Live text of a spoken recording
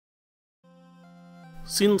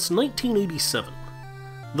Since 1987,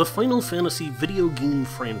 the Final Fantasy video game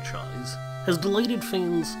franchise has delighted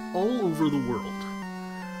fans all over the world.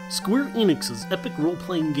 Square Enix's epic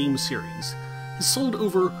role-playing game series has sold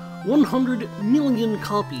over 100 million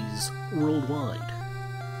copies worldwide.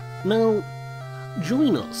 Now,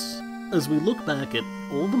 join us as we look back at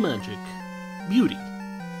all the magic, beauty,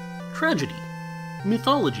 tragedy,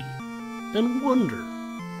 mythology, and wonder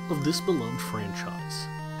of this beloved franchise.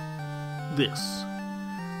 This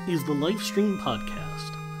is the Lifestream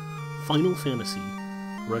podcast, Final Fantasy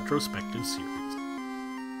Retrospective Series.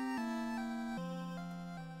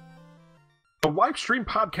 The Lifestream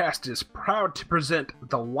podcast is proud to present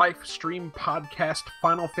the Lifestream podcast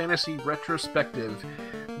Final Fantasy Retrospective.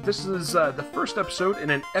 This is the first episode in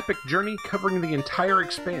an epic journey covering the entire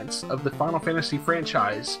expanse of the Final Fantasy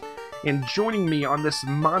franchise. And joining me on this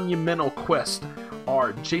monumental quest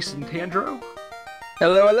are JasonTandro.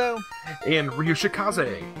 Hello, hello. And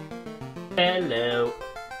Ryushikaze. Hello.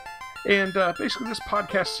 And basically this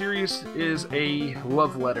podcast series is a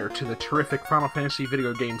love letter to the terrific Final Fantasy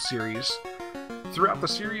video game series. Throughout the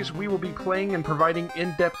series, we will be playing and providing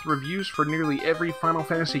in-depth reviews for nearly every Final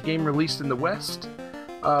Fantasy game released in the West.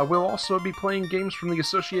 We'll also be playing games from the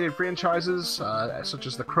associated franchises, such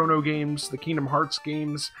as the Chrono games, the Kingdom Hearts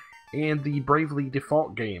games, and the Bravely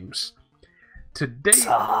Default games. Today...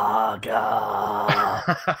 Saga!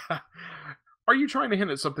 Are you trying to hint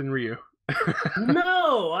at something, Ryu?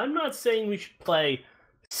 No, I'm not saying we should play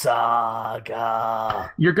Saga.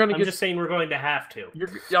 I'm just saying we're going to have to.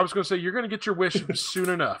 I was going to say, you're going to get your wish soon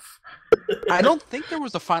enough. I don't think there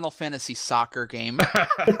was a Final Fantasy soccer game.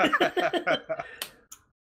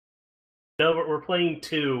 No, but we're playing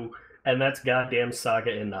 2, and that's goddamn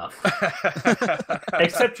Saga enough.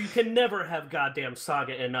 Except you can never have goddamn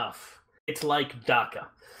Saga enough. It's like DACA.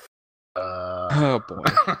 Oh boy.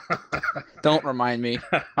 Don't remind me.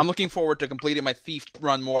 I'm looking forward to completing my Thief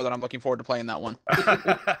run more than I'm looking forward to playing that one.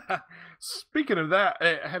 Speaking of that,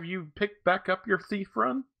 have you picked back up your Thief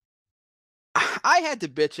run? I had to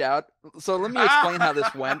bitch out, so let me explain how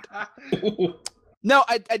this went. No,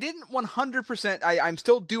 I didn't 100%. I'm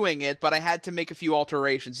still doing it, but I had to make a few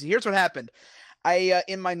alterations. Here's what happened.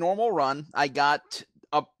 In my normal run, I got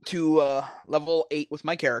up to level 8 with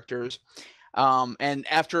my characters. And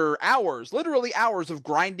after hours, literally hours of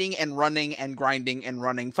grinding and running and grinding and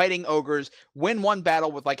running, fighting ogres, win one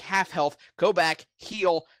battle with like half health, go back,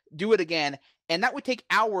 heal, do it again. And that would take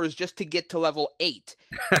hours just to get to level 8.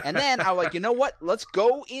 And then I was like, you know what? Let's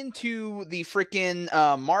go into the freaking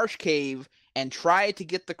marsh cave and try to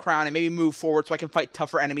get the crown and maybe move forward so I can fight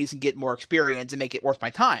tougher enemies and get more experience and make it worth my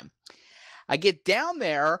time. I get down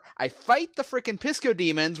there, I fight the frickin' Pisco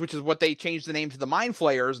Demons, which is what they changed the name to the Mind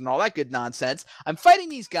Flayers and all that good nonsense. I'm fighting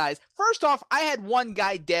these guys. First off, I had one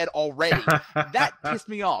guy dead already. That pissed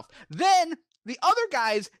me off. Then, the other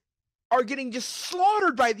guys are getting just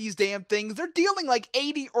slaughtered by these damn things. They're dealing like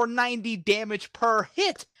 80 or 90 damage per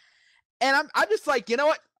hit. And I'm just like, you know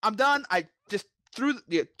what? I'm done. I just turned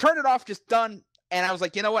it off, just done. And I was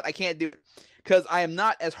like, you know what? I can't do it. Because I am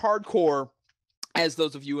not as hardcore as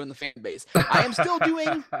those of you in the fan base. I am still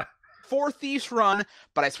doing 4 Thieves run,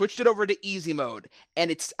 but I switched it over to easy mode.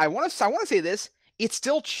 And I want to say this, it's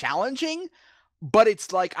still challenging, but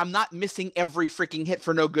it's like I'm not missing every freaking hit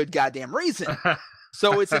for no good goddamn reason.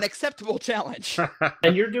 So it's an acceptable challenge.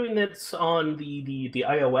 And you're doing this on the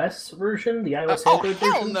iOS version, the iOS Android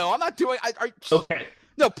version? Hell no, I'm not doing Okay.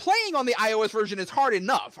 No, playing on the iOS version is hard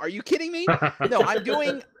enough. Are you kidding me? No, I'm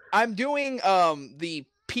doing the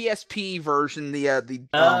PSP version, the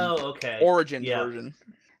okay. Origins version.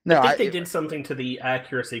 No, I think they did something to the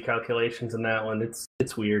accuracy calculations in that one.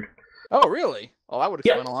 It's weird. Oh, really? Oh, that would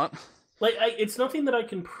explain a lot. Like, it's nothing that I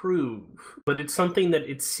can prove, but it's something that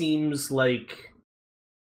it seems like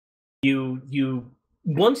you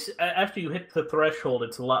once after you hit the threshold,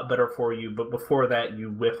 it's a lot better for you. But before that, you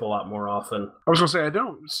whiff a lot more often. I was gonna say I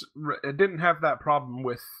didn't have that problem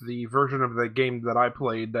with the version of the game that I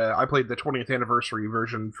played. I played the 20th anniversary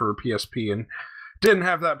version for PSP and didn't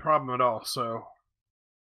have that problem at all. So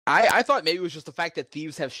I thought maybe it was just the fact that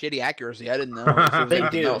Thieves have shitty accuracy. I didn't know. They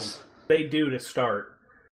do. They do to start.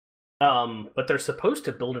 But they're supposed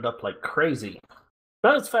to build it up like crazy.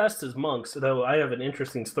 Not as fast as monks, though. I have an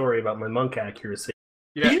interesting story about my monk accuracy.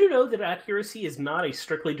 Yeah. Did you know that accuracy is not a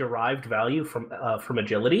strictly derived value from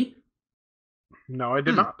agility? No, I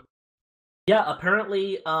did not. Yeah,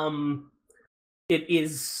 apparently, it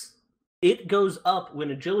is. It goes up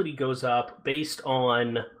when agility goes up based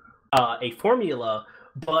on a formula,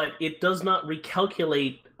 but it does not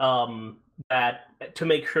recalculate that to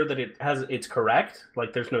make sure that it's correct.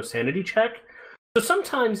 Like, there's no sanity check. So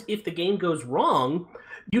sometimes if the game goes wrong,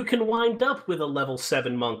 you can wind up with a level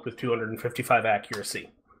 7 monk with 255 accuracy.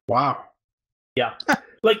 Wow. Yeah.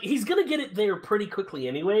 Like, he's going to get it there pretty quickly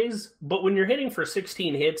anyways, but when you're hitting for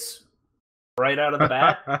 16 hits right out of the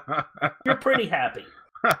bat, you're pretty happy.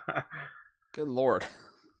 Good lord.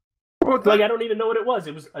 Like, I don't even know what it was.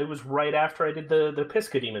 It was right after I did the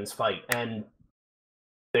Pisca Demons fight, and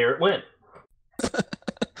there it went.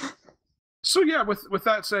 So yeah, with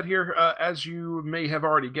that said here, as you may have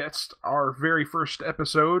already guessed, our very first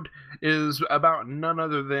episode is about none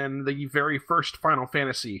other than the very first Final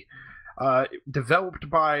Fantasy. Developed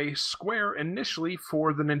by Square initially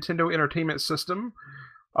for the Nintendo Entertainment System,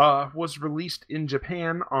 was released in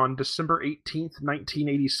Japan on December 18th,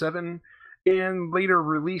 1987, and later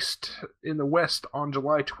released in the West on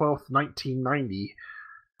July 12th, 1990.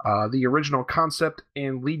 The original concept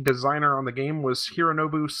and lead designer on the game was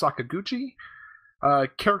Hironobu Sakaguchi.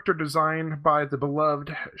 Character design by the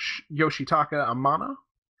beloved Yoshitaka Amano.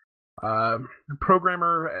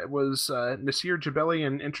 Programmer was Nasir Jabeli.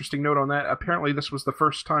 An interesting note on that, apparently this was the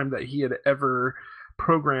first time that he had ever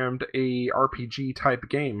programmed a RPG type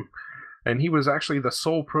game. And he was actually the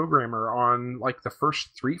sole programmer on like the first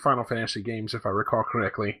 3 Final Fantasy games, if I recall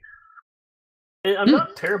correctly. I'm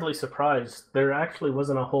not terribly surprised. There actually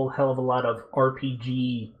wasn't a whole hell of a lot of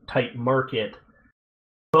RPG-type market,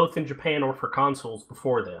 both in Japan or for consoles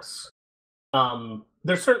before this.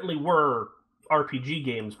 There certainly were RPG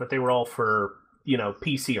games, but they were all for,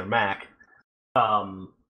 PC or Mac. The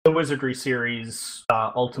Wizardry series,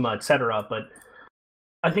 Ultima, etc. But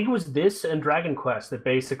I think it was this and Dragon Quest that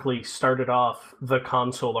basically started off the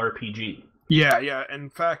console RPG. Yeah. In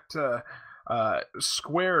fact,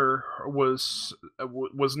 Square was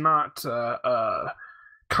not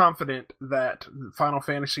confident that Final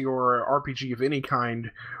Fantasy or RPG of any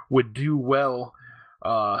kind would do well.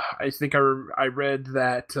 I think I read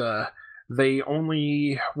that they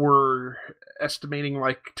only were estimating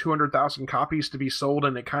like 200,000 copies to be sold,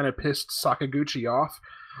 and it kind of pissed Sakaguchi off.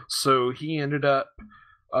 So he ended up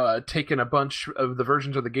taking a bunch of the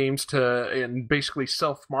versions of the games and basically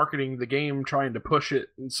self-marketing the game, trying to push it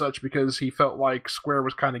and such, because he felt like Square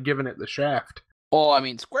was kind of giving it the shaft. Well, I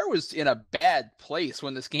mean, Square was in a bad place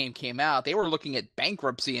when this game came out. They were looking at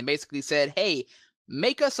bankruptcy and basically said, hey,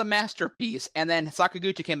 make us a masterpiece. And then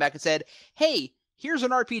Sakaguchi came back and said, hey, here's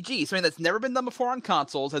an RPG, something that's never been done before on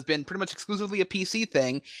consoles, has been pretty much exclusively a PC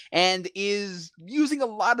thing, and is using a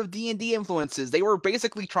lot of D&D influences. They were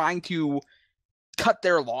basically trying to cut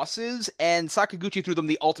their losses, and Sakaguchi threw them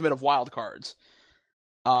the ultimate of wild cards.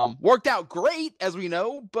 Worked out great, as we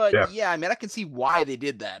know, but yeah, I mean, I can see why they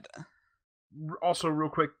did that. Also, real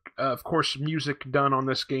quick, of course, music done on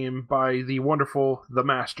this game by the wonderful, the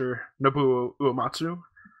master, Nobuo Uematsu.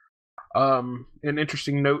 An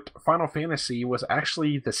interesting note, Final Fantasy was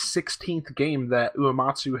actually the 16th game that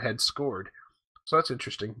Uematsu had scored. So that's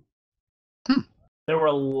interesting. There were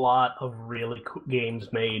a lot of really games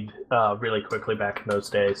made really quickly back in those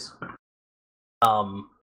days. So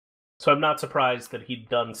I'm not surprised that he'd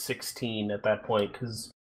done 16 at that point,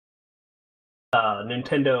 because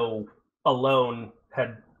Nintendo alone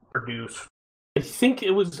had produced, I think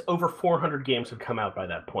it was over 400 games had come out by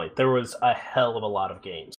that point. There was a hell of a lot of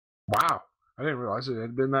games. Wow. I didn't realize it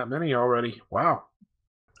had been that many already. Wow.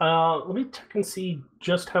 Let me check and see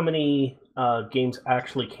just how many games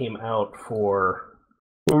actually came out for...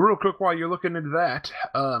 Well, real quick, while you're looking into that,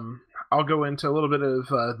 I'll go into a little bit of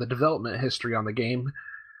the development history on the game.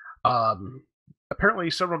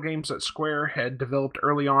 Apparently, several games that Square had developed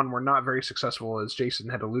early on were not very successful, as Jason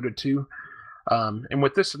had alluded to. And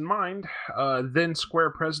with this in mind, then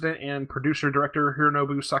Square president and producer-director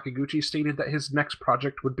Hironobu Sakaguchi stated that his next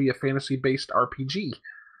project would be a fantasy-based RPG.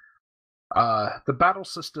 The battle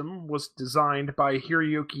system was designed by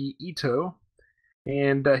Hiroyuki Ito,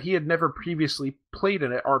 and he had never previously played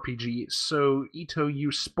an RPG, so Ito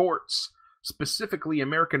used sports, specifically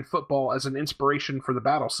American football, as an inspiration for the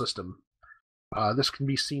battle system. This can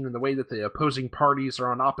be seen in the way that the opposing parties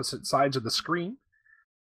are on opposite sides of the screen.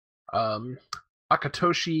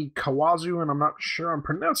 Akatoshi Kawazu, and I'm not sure I'm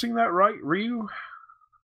pronouncing that right, Ryu?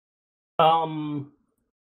 Sounds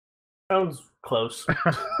close.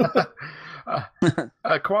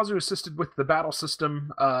 Kawazu assisted with the battle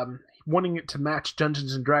system, wanting it to match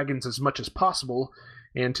Dungeons & Dragons as much as possible,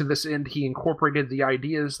 and to this end he incorporated the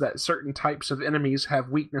ideas that certain types of enemies have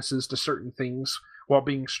weaknesses to certain things, while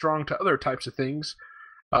being strong to other types of things,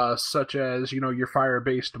 such as, your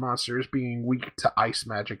fire-based monsters being weak to ice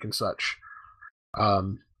magic and such.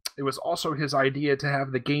 It was also his idea to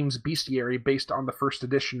have the game's bestiary based on the first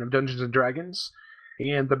edition of Dungeons & Dragons,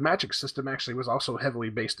 and the magic system actually was also heavily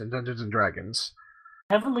based in Dungeons & Dragons.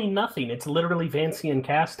 heavily nothing. It's literally Vancian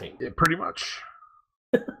casting. Yeah, pretty much.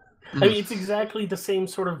 I mean, it's exactly the same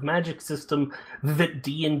sort of magic system that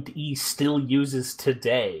D&D still uses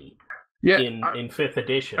today. Yeah, in 5th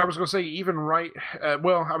edition. I was going to say even right. I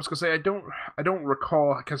was going to say I don't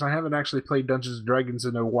recall because I haven't actually played Dungeons and Dragons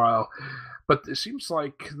in a while. But it seems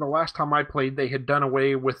like the last time I played, they had done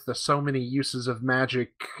away with the so many uses of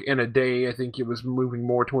magic in a day. I think it was moving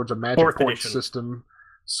more towards a magic point system.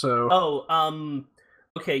 So.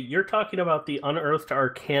 Okay, you're talking about the Unearthed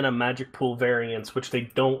Arcana magic pool variants, which they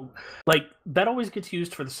don't like. That always gets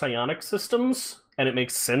used for the psionic systems, and it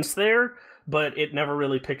makes sense there. But it never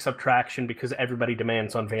really picks up traction because everybody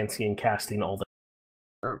demands on Vancian casting all the.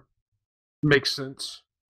 Makes sense.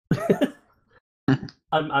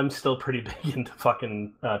 I'm still pretty big into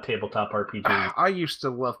fucking tabletop RPGs. I used to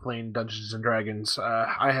love playing Dungeons and Dragons.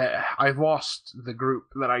 I lost the group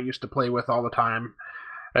that I used to play with all the time,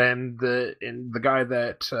 and the guy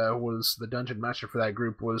that was the dungeon master for that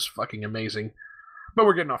group was fucking amazing. But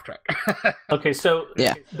we're getting off track. Okay, so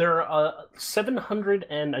there are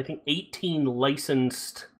 718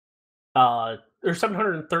 licensed, or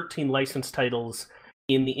 713 licensed titles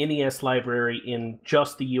in the NES library in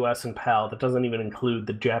just the US and PAL. That doesn't even include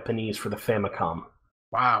the Japanese for the Famicom.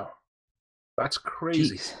 Wow. That's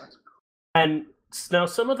crazy. Jeez. And now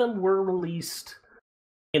some of them were released,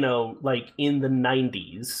 like in the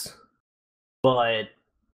 90s, but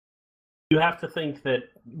you have to think that,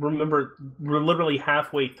 remember, we're literally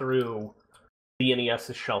halfway through the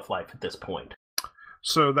NES's shelf life at this point.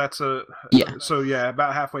 So that's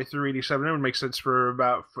about halfway through 87. It would make sense for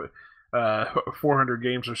about 400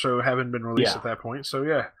 games or so haven't been released at that point. So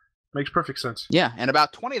yeah, makes perfect sense. Yeah, and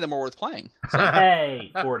about 20 of them are worth playing. So.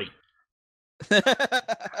 Hey, 40.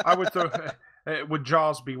 I would throw... Would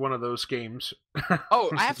Jaws be one of those games? Oh,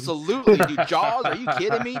 absolutely, dude. Jaws? Are you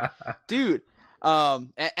kidding me? Dude.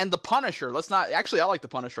 And the Punisher. Actually, I like the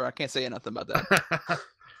Punisher. I can't say nothing about that. That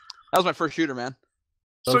was my first shooter, man.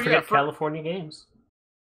 Don't forget California Games.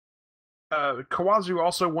 Kawazu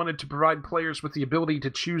also wanted to provide players with the ability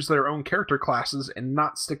to choose their own character classes and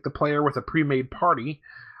not stick the player with a pre-made party.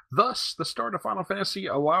 Thus, the start of Final Fantasy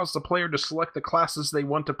allows the player to select the classes they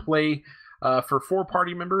want to play for 4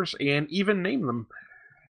 party members and even name them.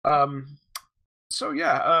 With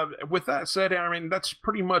that said, I mean, that's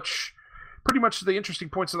pretty much the interesting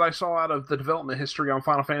points that I saw out of the development history on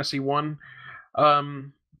Final Fantasy 1.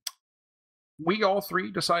 We all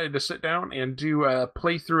three decided to sit down and do a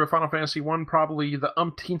playthrough of Final Fantasy 1, probably the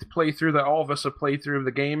umpteenth playthrough that all of us have played through of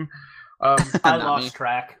the game. I lost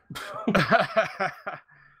track.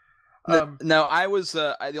 No, I was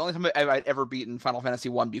the only time I'd ever beaten Final Fantasy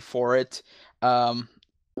 1 before it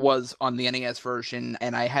was on the NES version,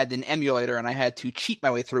 and I had an emulator, and I had to cheat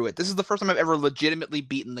my way through it. This is the first time I've ever legitimately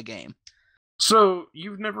beaten the game. So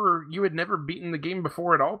you had never beaten the game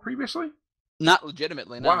before at all previously? Not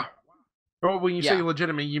legitimately, no. Wow. Well, when you say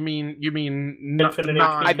legitimate, you mean Infinite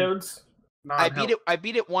HP codes? I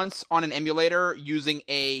beat it once on an emulator using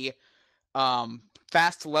a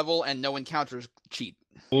fast level and no encounters cheat.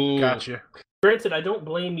 Gotcha. Granted, I don't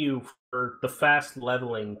blame you for the fast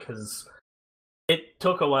leveling because it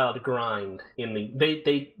took a while to grind.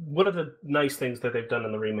 They one of the nice things that they've done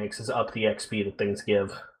in the remakes is up the XP that things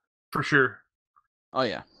give. For sure. Oh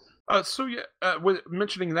yeah. With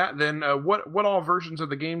mentioning that, then what all versions of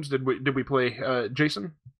the games did we play,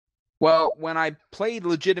 Jason? Well, when I played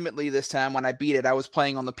legitimately this time, when I beat it, I was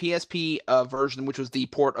playing on the PSP version, which was the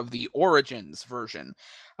port of the Origins version.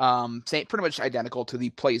 Pretty much identical to the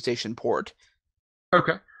PlayStation port.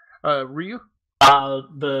 Okay. Ryu?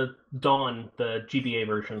 The Dawn, the GBA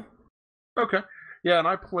version. Okay. Yeah, and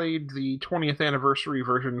I played the 20th anniversary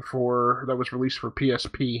version that was released for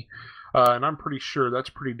PSP. And I'm pretty sure that's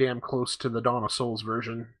pretty damn close to the Dawn of Souls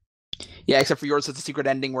version. Yeah, except for yours, it's a secret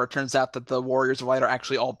ending where it turns out that the Warriors of Light are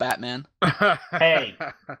actually all Batman. Hey,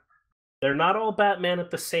 they're not all Batman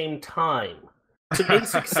at the same time. So in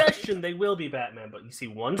succession, they will be Batman, but you see,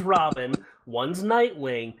 one's Robin, one's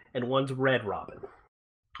Nightwing, and one's Red Robin.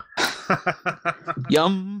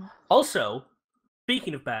 Yum. Also,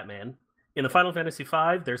 speaking of Batman, in the Final Fantasy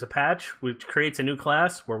V, there's a patch which creates a new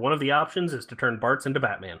class where one of the options is to turn Bartz into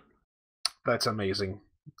Batman. That's amazing.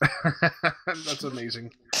 That's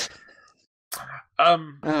amazing.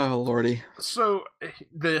 Oh lordy. So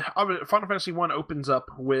the Final Fantasy 1 opens up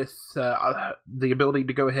with the ability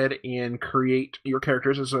to go ahead and create your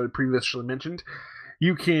characters, as I previously mentioned.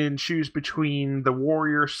 You can choose between the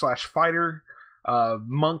warrior / fighter,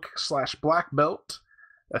 monk / black belt,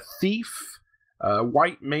 a thief, a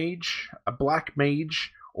white mage, a black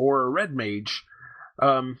mage, or a red mage.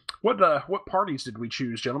 What parties did we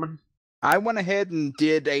choose, gentlemen? I went ahead and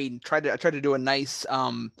tried to do a nice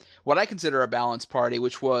what I consider a balanced party,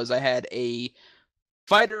 which was I had a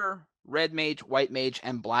fighter, red mage, white mage,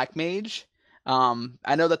 and black mage.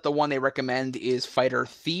 I know that the one they recommend is fighter,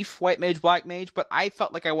 thief, white mage, black mage, but I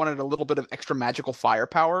felt like I wanted a little bit of extra magical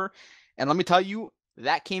firepower, and let me tell you,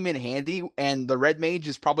 that came in handy. And the red mage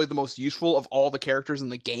is probably the most useful of all the characters in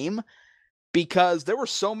the game, because there were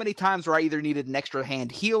so many times where I either needed an extra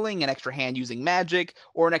hand healing, an extra hand using magic,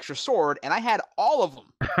 or an extra sword, and I had all of them.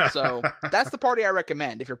 So that's the party I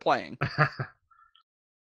recommend if you're playing.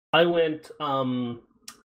 I went punchy,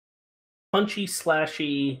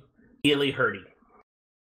 slashy, healy, hurdy.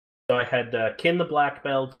 So I had Kin the Black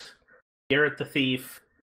Belt, Garrett the Thief,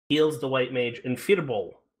 Heals the White Mage, and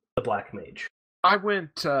Firbolg the Black Mage. I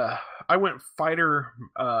went fighter,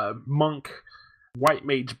 monk, white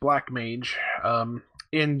mage, black mage,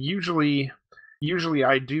 and usually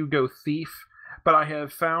I do go thief, but I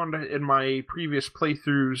have found in my previous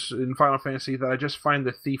playthroughs in Final Fantasy that I just find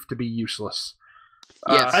the thief to be useless.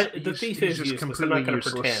 Yes, the thief is useless. I'm not going to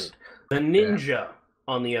pretend. The ninja,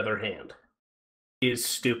 on the other hand, is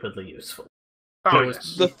stupidly useful. Oh,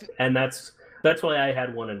 yes. And that's why I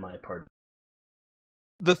had one in my party.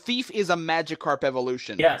 The thief is a Magikarp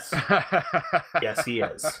evolution. Yes. Yes, he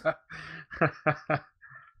is.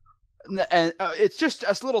 And it's just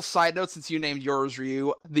a little side note, since you named yours,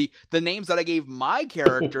 Ryu. The names that I gave my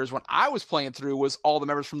characters when I was playing through was all the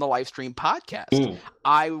members from the Lifestream podcast.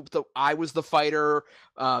 I was the fighter.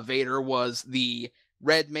 Vader was the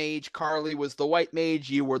red mage. Carly was the white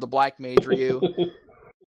mage. You were the black mage, Ryu.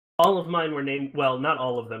 All of mine were named. Well, not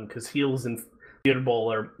all of them, because Heals and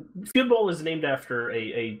Firbolg is named after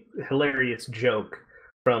a hilarious joke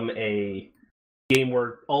from a game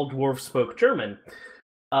where all dwarves spoke German.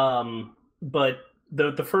 But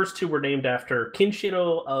the first two were named after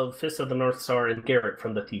Kinshiro of Fist of the North Star and Garrett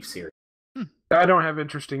from the Thief series. I don't have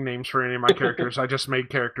interesting names for any of my characters. I just made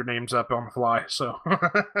character names up on the fly, so...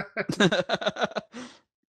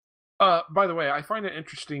 by the way, I find it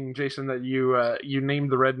interesting, Jason, that you named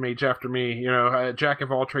the red mage after me. You know, jack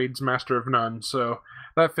of all trades, master of none. So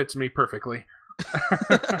that fits me perfectly.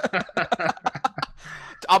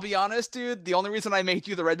 I'll be honest, dude. The only reason I made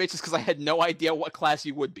you the red mage is because I had no idea what class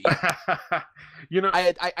you would be. You know,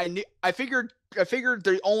 I figured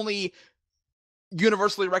the only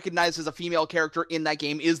universally recognized as a female character in that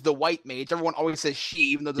game is the white mage. Everyone always says she,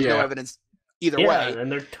 even though there's no evidence either way.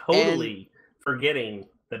 And they're totally forgetting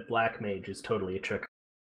that black mage is totally a chick.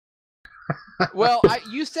 Well,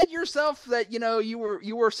 you said yourself that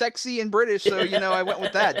you were sexy and British, so I went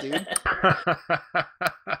with that, dude.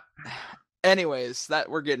 Anyways,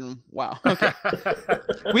 we're getting wow. Okay,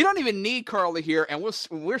 we don't even need Carly here, and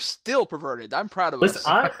we're still perverted. I'm proud of us.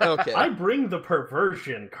 I bring the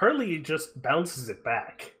perversion. Carly just bounces it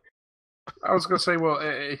back. I was gonna say, well,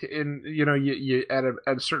 you at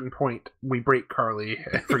a certain point we break Carly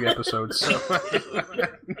every episode, so.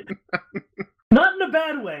 Not in a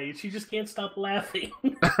bad way. She just can't stop laughing.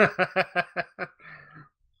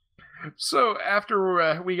 So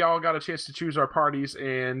after we all got a chance to choose our parties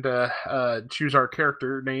and choose our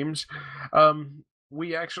character names,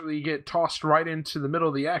 we actually get tossed right into the middle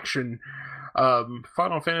of the action.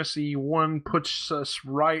 Final Fantasy 1 puts us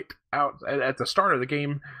right out at the start of the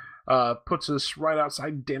game. Puts us right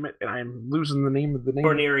outside. Damn it! And I'm losing the name of the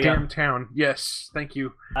Corneria. Damn town. Yes, thank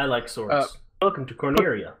you. I like swords. Welcome to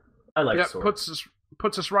Corneria. I like swords.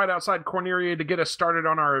 Puts us right outside Corneria to get us started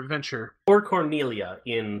on our adventure. Or Cornelia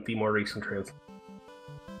in the more recent translation.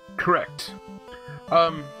 Correct.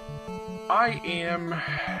 I am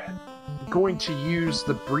going to use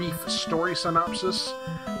the brief story synopsis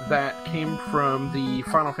that came from the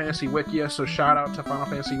Final Fantasy Wikia, so shout out to Final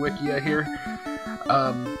Fantasy Wikia here.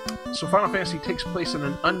 So Final Fantasy takes place in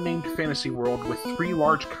an unnamed fantasy world with 3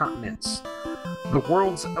 large continents. The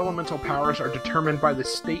world's elemental powers are determined by the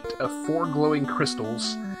state of 4 glowing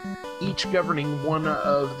crystals, each governing one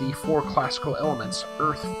of the 4 classical elements: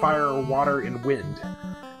 earth, fire, water, and wind.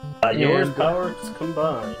 Yours powers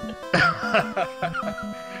combined.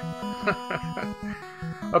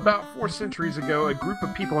 About 4 centuries ago, a group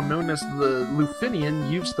of people known as the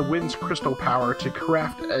Lufinian used the wind's crystal power to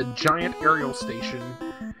craft a giant aerial station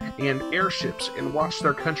and airships and watch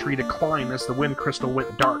their country decline as the wind crystal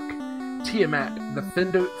went dark. Tiamat, the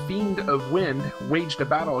fiend of wind, waged a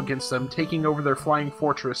battle against them, taking over their flying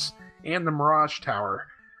fortress and the Mirage Tower.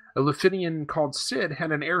 A Lufinian called Sid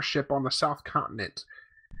had an airship on the south continent.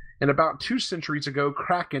 And about 2 centuries ago,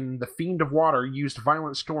 Kraken, the fiend of water, used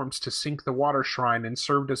violent storms to sink the water shrine and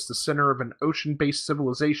served as the center of an ocean-based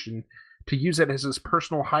civilization to use it as his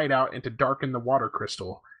personal hideout and to darken the water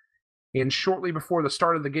crystal. And shortly before the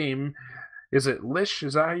start of the game, is it Lich?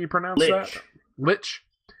 Is that how you pronounce that? Lich.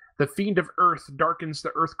 The Fiend of Earth darkens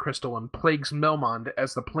the Earth Crystal and plagues Melmond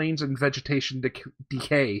as the plains and vegetation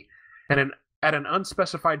decay. And at an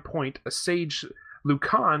unspecified point, a sage,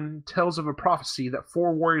 Lucan, tells of a prophecy that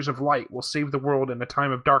 4 warriors of light will save the world in a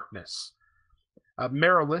time of darkness.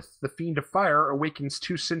 Merilith, the Fiend of Fire, awakens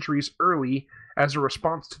 2 centuries early as a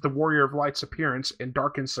response to the Warrior of Light's appearance and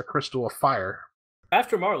darkens the Crystal of Fire.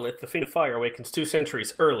 After Marlith, the Fiend of Fire awakens 2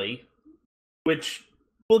 centuries early, which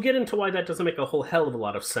we'll get into why that doesn't make a whole hell of a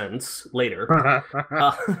lot of sense later.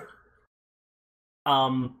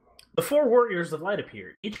 The 4 Warriors of Light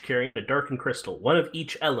appear, each carrying a darkened crystal, one of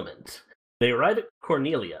each element. They arrive at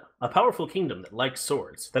Cornelia, a powerful kingdom that likes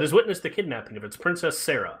swords, that has witnessed the kidnapping of its Princess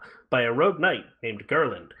Sarah by a rogue knight named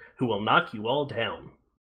Garland, who will knock you all down.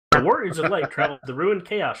 The Warriors of Light travel to the ruined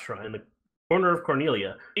Chaos Shrine in the corner of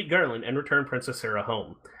Cornelia, beat Garland, and return Princess Sarah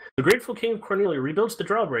home. The grateful king of Cornelia rebuilds the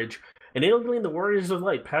drawbridge, enabling the Warriors of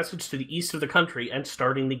Light passage to the east of the country and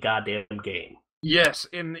starting the goddamn game. Yes,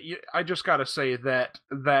 and I just gotta say that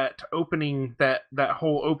opening that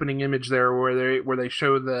whole opening image there where they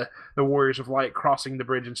show the Warriors of Light crossing the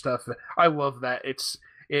bridge and stuff. I love that.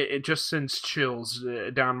 It just sends chills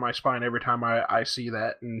down my spine every time I see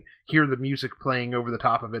that and hear the music playing over the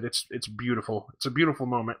top of it. It's beautiful. It's a beautiful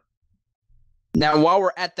moment. Now, while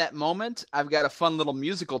we're at that moment, I've got a fun little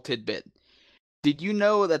musical tidbit. Did you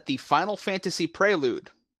know that the Final Fantasy prelude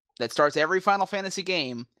that starts every Final Fantasy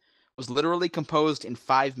game was literally composed in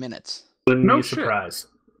 5 minutes? Wouldn't be a surprise.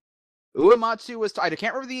 Uematsu was... I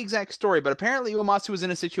can't remember the exact story, but apparently Uematsu was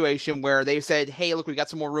in a situation where they said, hey, look, we got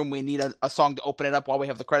some more room. We need a song to open it up while we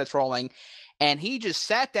have the credits rolling. And he just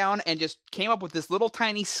sat down and just came up with this little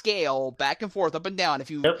tiny scale back and forth, up and down. If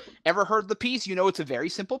you ever heard the piece, you know it's a very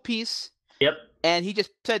simple piece. Yep. And he just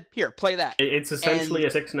said, here, play that. It's essentially a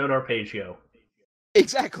 6-note arpeggio.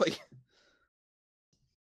 Exactly.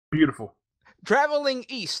 Beautiful. Traveling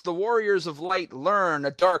east, the Warriors of Light learn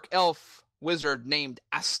a dark elf wizard named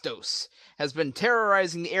Astos has been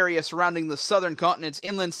terrorizing the area surrounding the southern continent's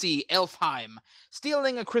inland sea, Elfheim,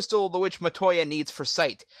 stealing a crystal the which Matoya needs for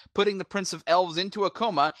sight, putting the Prince of Elves into a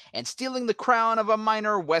coma, and stealing the crown of a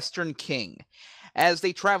minor western king. As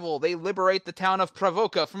they travel, they liberate the town of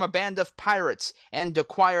Pravoka from a band of pirates and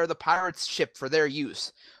acquire the pirates' ship for their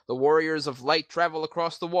use. The Warriors of Light travel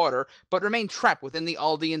across the water, but remain trapped within the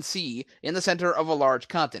Aldean Sea in the center of a large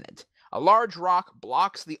continent. A large rock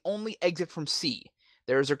blocks the only exit from sea.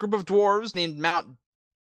 There is a group of dwarves named Mount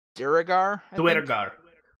Duergar,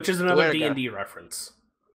 which is another D&D reference.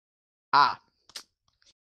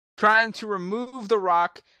 Trying to remove the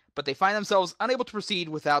rock, but they find themselves unable to proceed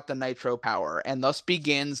without the nitro power, and thus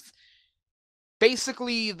begins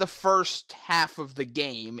basically the first half of the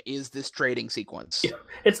game is this trading sequence. Yeah.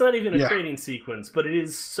 It's not even a trading sequence, but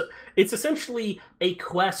it's essentially a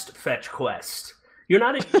fetch quest. You're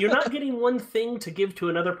not getting one thing to give to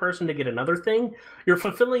another person to get another thing. You're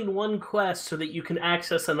fulfilling one quest so that you can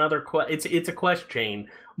access another quest. It's a quest chain,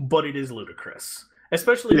 but it is ludicrous,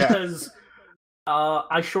 especially because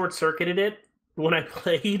I short-circuited it when I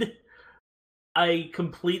played. I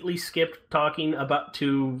completely skipped talking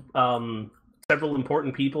to several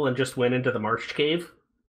important people and just went into the March Cave.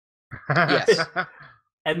 Yes.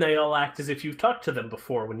 And they all act as if you've talked to them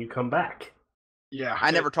before when you come back. Yeah.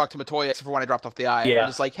 I never talked to Matoya except for when I dropped off the eye. Yeah. I'm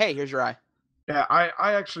just like, hey, here's your eye. Yeah,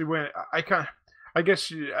 I actually went...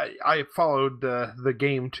 I followed the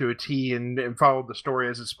game to a T and followed the story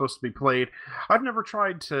as it's supposed to be played. I've never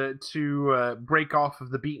tried to break off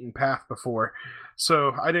of the beaten path before,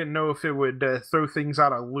 so I didn't know if it would throw things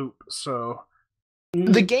out of loop. So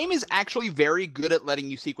the game is actually very good at letting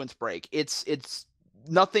you sequence break. It's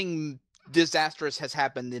nothing disastrous has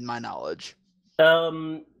happened in my knowledge.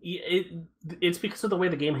 It's because of the way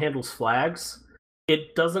the game handles flags.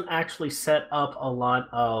 It doesn't actually set up a lot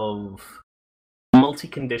of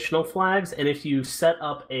multi-conditional flags, and if you set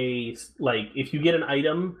up if you get an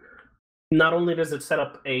item, not only does it set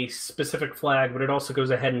up a specific flag, but it also goes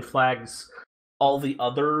ahead and flags all the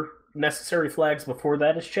other necessary flags before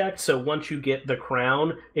that is checked. So once you get the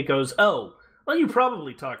crown, it goes, oh, well, you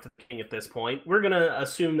probably talked to the king at this point. We're gonna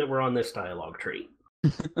assume that we're on this dialogue tree.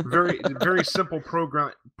 Very, very simple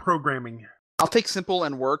programming. I'll take simple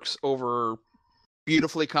and works over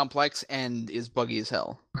beautifully complex and is buggy as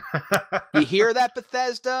hell. You hear that,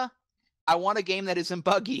 Bethesda? I want a game that isn't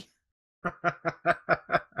buggy.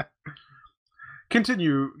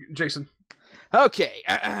 Continue, Jason. Okay,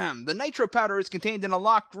 the nitro powder is contained in a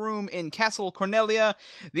locked room in Castle Cornelia,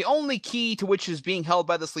 the only key to which is being held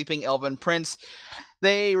by the sleeping elven prince.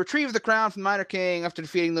 They retrieve the crown from the Minor King. After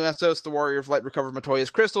defeating the Mestos, the Warrior of Light recover Matoya's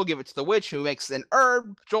crystal, give it to the witch, who makes an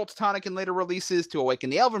herb, Jolt tonic, and later releases to awaken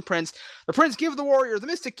the elven prince. The prince give the warrior the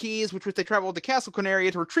mystic keys, which they travel to Castle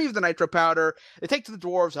Cornelia to retrieve the nitro powder. They take to the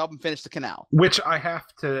dwarves to help them finish the canal. Which I have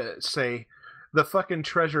to say, the fucking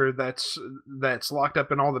treasure that's locked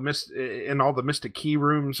up in all the mystic key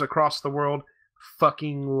rooms across the world,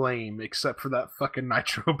 fucking lame, except for that fucking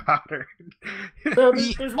nitro powder.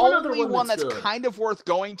 The only one that's kind of worth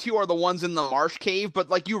going to are the ones in the marsh cave, but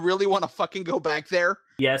like, you really want to fucking go back there?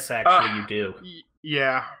 Yes, actually, you do.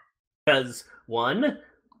 Yeah. Because, one,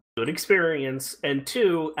 good experience, and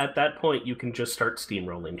two, at that point, you can just start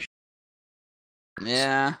steamrolling.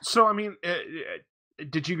 Yeah. So, I mean,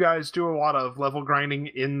 did you guys do a lot of level grinding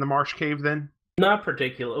in the marsh cave then? Not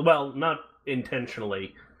particularly. Well, not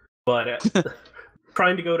intentionally, but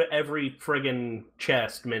trying to go to every friggin'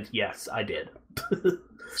 chest meant yes, I did.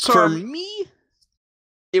 So, for me,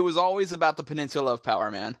 it was always about the Peninsula of Power,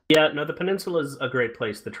 man. Yeah, no, the Peninsula is a great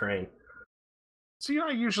place to train. See,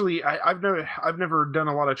 I've never done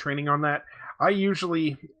a lot of training on that. I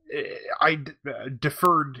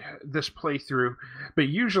deferred this playthrough, but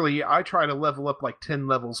usually I try to level up like 10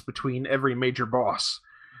 levels between every major boss.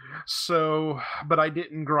 So, but I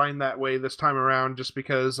didn't grind that way this time around just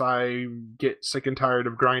because I get sick and tired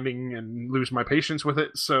of grinding and lose my patience with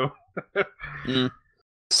it, so...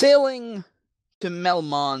 Sailing to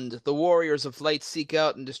Melmond, the warriors of light seek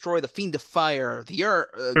out and destroy the Fiend of Fire,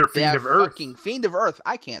 the Fiend of Earth. Fiend of Earth.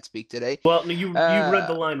 I can't speak today. Well, you read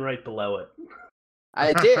the line right below it.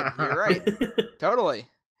 I did. You're right. Totally.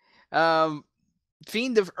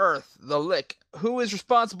 Fiend of Earth, the Lick. Who is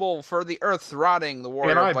responsible for the Earth rotting? The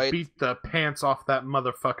warrior of light. And I beat the pants off that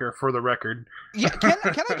motherfucker, for the record. Yeah, can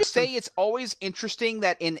I just say, it's always interesting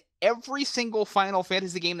that in every single Final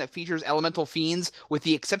Fantasy game that features elemental fiends, with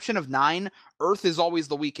the exception of 9, Earth is always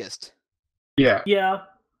the weakest. Yeah. Yeah.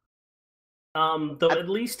 Though at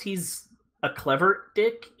least he's a clever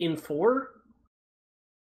dick in 4.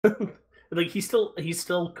 Like, he's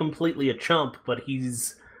still completely a chump, but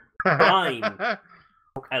he's fine to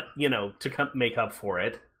make up for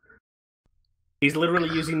it. He's literally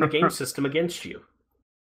using the game system against you.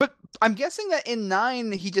 But I'm guessing that in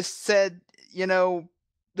 9, he just said,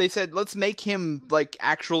 they said, let's make him, like,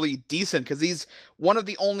 actually decent, because he's one of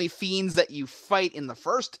the only fiends that you fight in the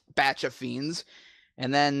first batch of fiends,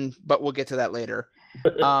 but we'll get to that later.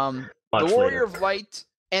 The Warrior of Light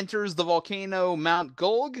enters the volcano Mount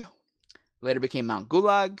Gulg, later became Mount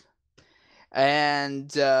Gulag, and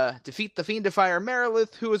defeat the Fiend of Fire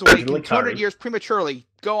Merilith, who was awakened 200 years prematurely.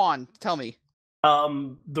 Go on, tell me.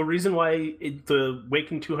 The reason why the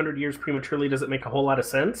awakened 200 years prematurely doesn't make a whole lot of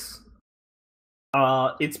sense,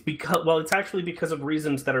 it's actually because of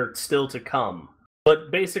reasons that are still to come.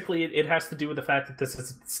 But basically, it has to do with the fact that this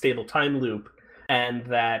is a stable time loop, and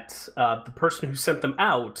that the person who sent them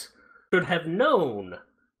out should have known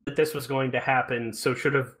that this was going to happen, so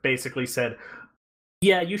should have basically said,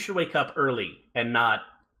 yeah, you should wake up early and not,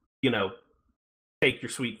 take your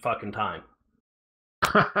sweet fucking time.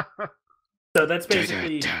 So that's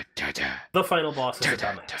basically the final boss is a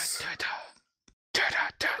dumbass.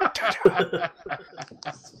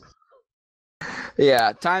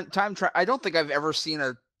 Yeah, I don't think I've ever seen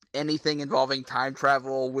anything involving time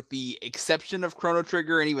travel, with the exception of Chrono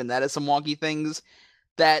Trigger, and even that is some wonky things,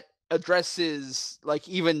 that addresses like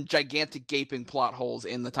even gigantic gaping plot holes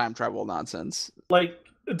in the time travel nonsense. Like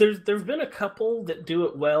there's been a couple that do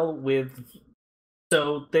it well with.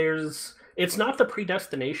 So it's not the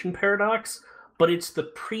predestination paradox, but it's the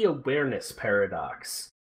pre-awareness paradox.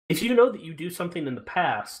 If you know that you do something in the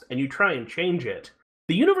past and you try and change it,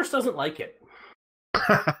 the universe doesn't like it.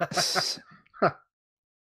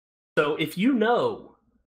 So if you know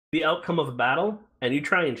the outcome of a battle and you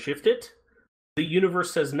try and shift it, the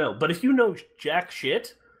universe says no. But if you know jack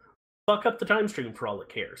shit, fuck up the time stream for all it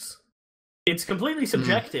cares. It's completely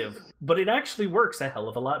subjective, but it actually works a hell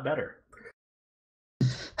of a lot better.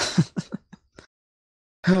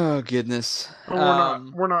 Oh, goodness.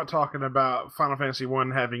 We're not talking about Final Fantasy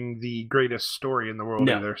 1 having the greatest story in the world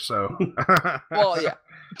either, so... Well, yeah.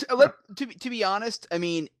 To be honest, I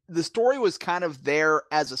mean, the story was kind of there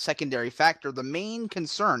as a secondary factor. The main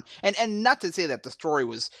concern, and not to say that the story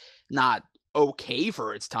was not okay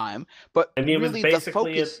for its time, but I mean, really it was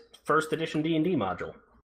basically the focus... a first edition D&D module.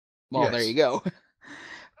 Well, yes. There you go.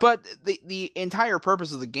 But the entire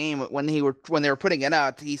purpose of the game, when they were putting it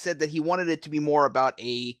out, he said that he wanted it to be more about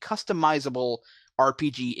a customizable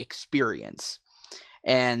RPG experience.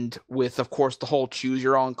 and with, of course, the whole choose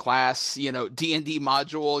your own class, D&D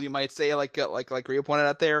module, you might say, like Rhea pointed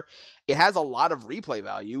out there, it has a lot of replay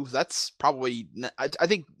value. That's probably, I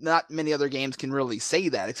think not many other games can really say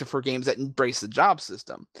that, except for games that embrace the job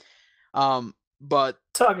system. But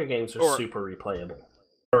Saga games are super replayable.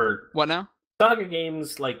 Or what now? Saga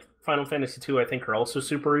games like Final Fantasy II, I think, are also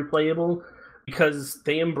super replayable because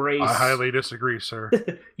they embrace. I highly disagree, sir.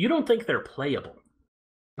 You don't think they're playable?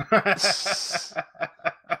 But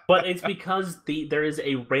it's because there is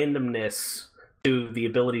a randomness to the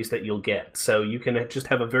abilities that you'll get, so you can just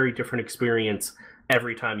have a very different experience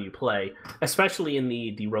every time you play, especially in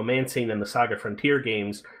the Romancing and the Saga Frontier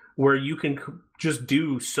games, where you can just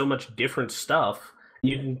do so much different stuff.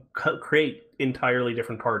 You can create entirely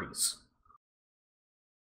different parties.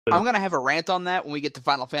 I'm going to have a rant on that when we get to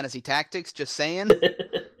Final Fantasy Tactics, just saying,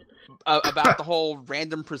 about the whole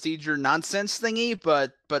random procedure nonsense thingy,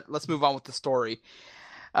 but let's move on with the story.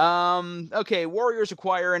 Okay, warriors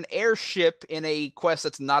acquire an airship in a quest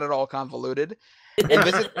that's not at all convoluted, and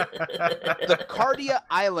visit the Cardia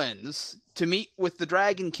Islands to meet with the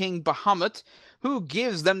Dragon King Bahamut, who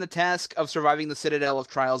gives them the task of surviving the Citadel of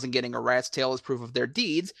Trials and getting a rat's tail as proof of their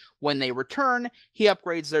deeds. When they return, he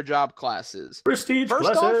upgrades their job classes. Prestige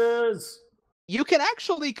First classes! You can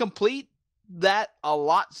actually complete that a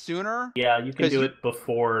lot sooner. Yeah, you can do it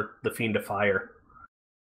before the Fiend of Fire.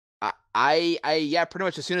 Yeah, pretty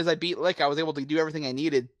much as soon as I beat Lick, I was able to do everything I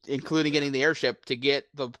needed, including getting the airship to get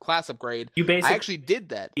the class upgrade. I actually did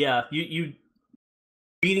that. Yeah, you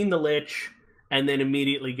beating the Lich and then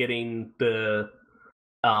immediately getting the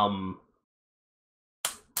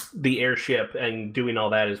airship and doing all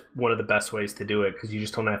that is one of the best ways to do it, because you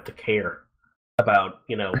just don't have to care about,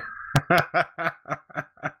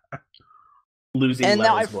 losing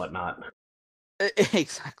levels and whatnot.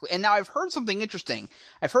 Exactly. And now I've heard something interesting.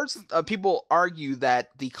 I've heard people argue that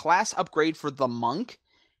the class upgrade for the monk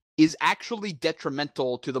is actually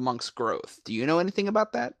detrimental to the monk's growth. Do you know anything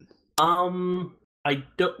about that? I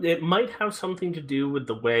don't. It might have something to do with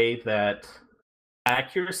the way that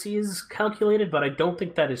accuracy is calculated, but I don't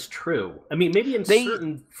think that is true. I mean, maybe in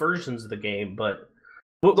certain versions of the game, but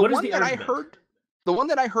what is the argument? The one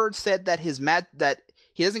that I heard said that that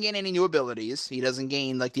he doesn't gain any new abilities. He doesn't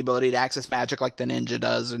gain like the ability to access magic like the ninja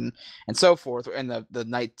does and so forth, and the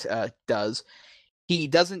knight does. He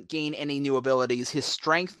doesn't gain any new abilities. His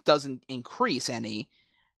strength doesn't increase any.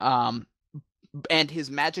 And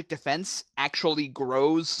his magic defense actually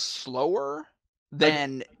grows slower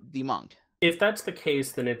than the monk. If that's the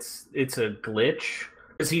case, then it's a glitch,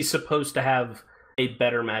 because he's supposed to have a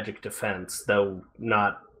better magic defense, though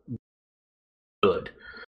not good.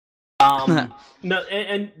 No,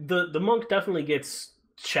 and the monk definitely gets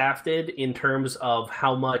shafted in terms of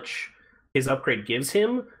how much his upgrade gives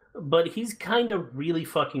him, but he's kind of really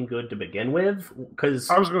fucking good to begin with. Because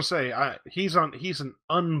I was going to say he's an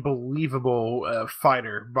unbelievable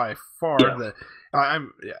fighter by far. Yeah. I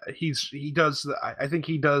think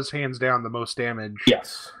he does hands down the most damage.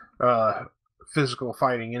 Yes. Physical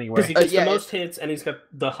fighting anyway. Because he gets the most hits and he's got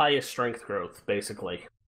the highest strength growth, basically.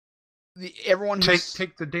 Everyone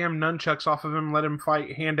take the damn nunchucks off of him, let him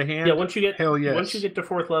fight hand to hand. Yeah, once you get hell yes. Once you get to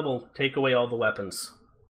 4th level, take away all the weapons.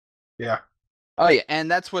 Yeah. Oh yeah, and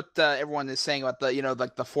that's what everyone is saying about the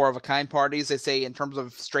like the 4 of a kind parties. They say in terms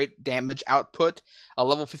of straight damage output, a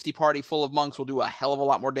level 50 party full of monks will do a hell of a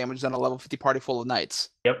lot more damage than a level 50 party full of knights.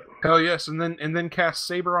 Yep. Hell yes, and then cast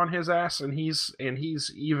Saber on his ass, and he's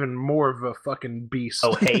even more of a fucking beast.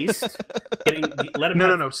 Oh, haste. Let him.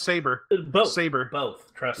 No, Saber. Both. Saber.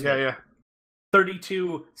 Both. Trust me. Yeah.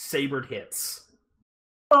 32 sabered hits.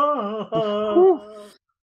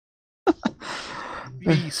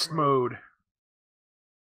 Beast mode.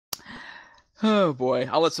 Oh boy,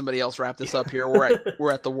 I'll let somebody else wrap this up here.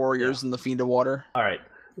 We're at the Warriors and the Fiend of Water. All right.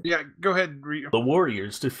 Yeah, go ahead. The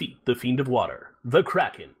Warriors defeat the Fiend of Water, the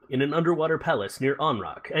Kraken, in an underwater palace near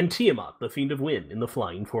Onrock, and Tiamat, the Fiend of Wind, in the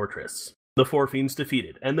Flying Fortress. The 4 fiends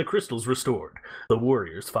defeated, and the crystals restored. The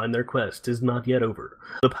warriors find their quest is not yet over.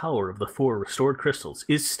 The power of the 4 restored crystals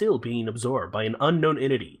is still being absorbed by an unknown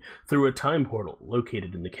entity through a time portal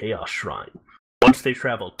located in the Chaos Shrine. Once they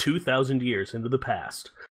travel 2,000 years into the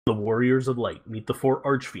past, the Warriors of Light meet the 4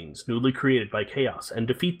 Archfiends newly created by Chaos and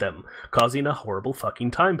defeat them, causing a horrible fucking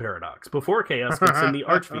time paradox before Chaos can send the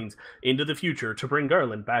Archfiends into the future to bring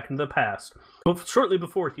Garland back into the past, shortly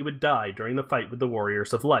before he would die during the fight with the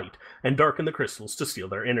Warriors of Light and darken the crystals to steal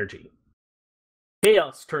their energy.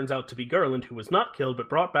 Chaos turns out to be Garland, who was not killed but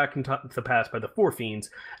brought back into the past by the 4 fiends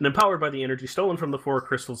and empowered by the energy stolen from the 4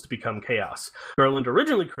 crystals to become Chaos. Garland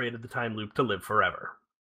originally created the time loop to live forever.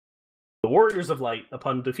 The Warriors of Light,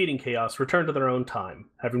 upon defeating Chaos, return to their own time.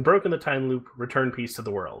 Having broken the time loop, return peace to the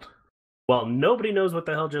world. Well, nobody knows what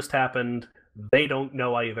the hell just happened. They don't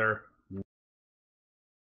know either.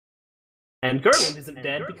 And Garland isn't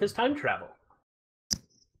dead because time travel.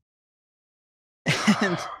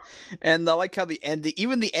 And I like how the ending,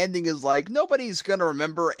 even the ending is like, nobody's gonna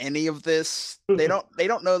remember any of this. They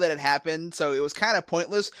don't know that it happened, so it was kind of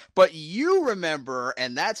pointless. But you remember,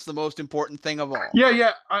 and that's the most important thing of all.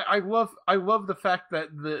 Yeah. I love the fact that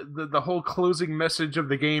the whole closing message of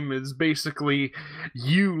the game is basically,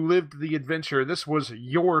 you lived the adventure. This was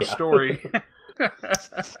your story.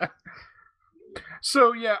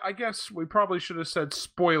 So, yeah, I guess we probably should have said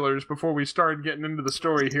spoilers before we started getting into the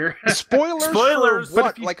story here. Spoilers for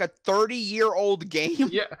what? Like a 30-year-old game?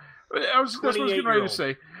 Yeah, that's what I was getting ready to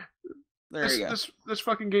say. This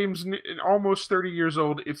fucking game's almost 30 years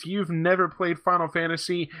old. If you've never played Final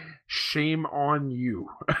Fantasy, shame on you.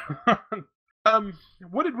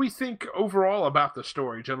 What did we think overall about the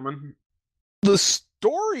story, gentlemen? The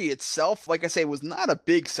story itself, like I say, was not a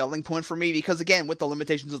big selling point for me because, again, with the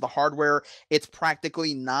limitations of the hardware, it's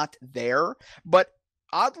practically not there. But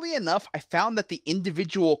oddly enough, I found that the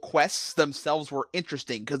individual quests themselves were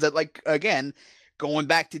interesting because, again, going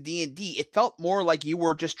back to D&D, it felt more like you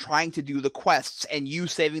were just trying to do the quests, and you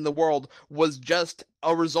saving the world was just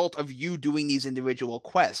a result of you doing these individual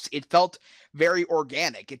quests. It felt very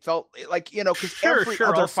organic. It felt like, because every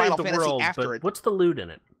other Final Fantasy after it. What's the loot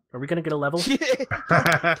in it? Are we gonna get a level? Pretty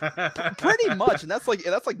much, and that's like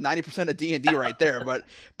 90% of D&D right there. But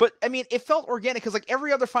I mean, it felt organic because like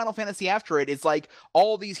every other Final Fantasy after it, it's like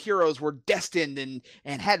all these heroes were destined and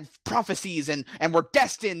had prophecies and were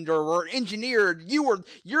destined or were engineered. You're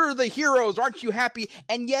the heroes, aren't you happy?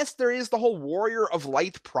 And yes, there is the whole Warrior of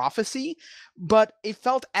Light prophecy, but it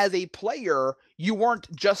felt as a player, you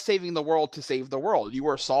weren't just saving the world to save the world. You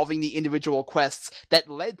were solving the individual quests that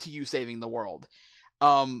led to you saving the world.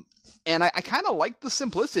 And I kind of like the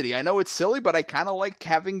simplicity. I know it's silly, but I kind of like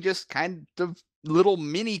having just kind of little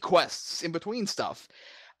mini quests in between stuff.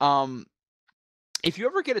 If you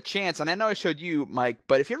ever get a chance, and I know I showed you, Mike,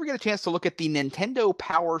 but if you ever get a chance to look at the Nintendo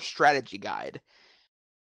Power Strategy Guide,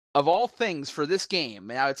 of all things for this game,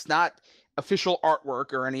 now it's not official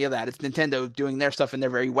artwork or any of that. It's Nintendo doing their stuff in their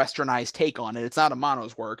very westernized take on it. It's not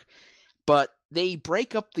Amano's work, but they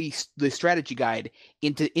break up the strategy guide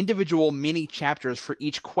into individual mini chapters for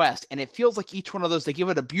each quest, and it feels like each one of those, they give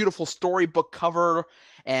it a beautiful storybook cover,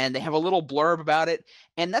 and they have a little blurb about it,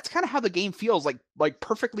 and that's kind of how the game feels, like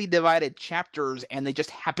perfectly divided chapters, and they just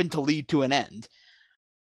happen to lead to an end.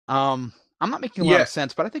 I'm not making a lot of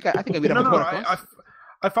sense, but I think I beat up no,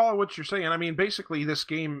 I follow what you're saying. I mean, basically, this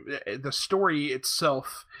game, the story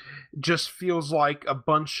itself, just feels like a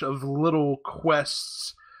bunch of little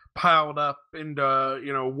quests piled up into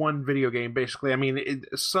one video game. Basically, I mean,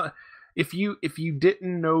 if you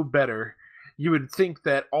didn't know better, you would think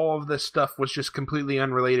that all of this stuff was just completely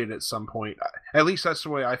unrelated at some point. At least that's the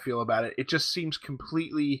way I feel about it. It just seems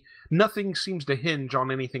nothing seems to hinge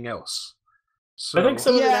on anything else. So, I think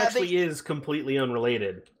some of it actually is completely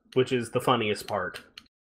unrelated, which is the funniest part.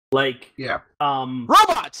 Like,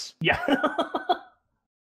 robots. Yeah.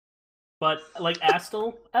 But, like,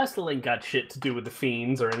 Astel ain't got shit to do with the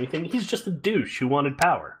Fiends or anything. He's just a douche who wanted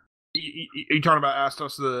power. You talking about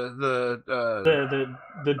Astos, the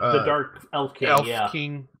Dark Elf King?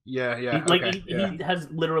 King? Yeah. He has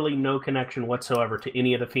literally no connection whatsoever to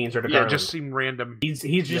any of the Fiends or to Garland. It just seemed random. He's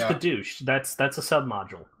just a douche. That's a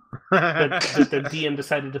submodule that the DM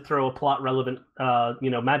decided to throw a plot-relevant,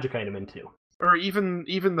 magic item into. Or even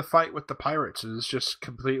the fight with the pirates is just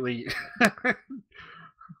completely...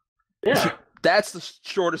 Yeah. That's the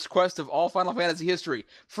shortest quest of all Final Fantasy history.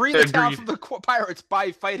 Free the town from the pirates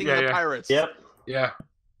by fighting the pirates. Yep. Yeah.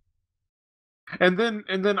 And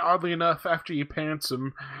then oddly enough, after you pants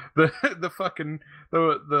them, the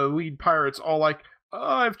lead pirates all like, oh,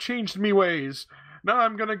 I've changed me ways. Now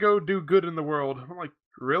I'm gonna go do good in the world. I'm like,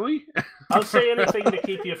 really? I'll say anything to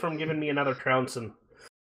keep you from giving me another trouncing.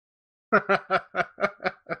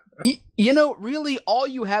 Really, all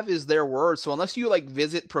you have is their word. So unless you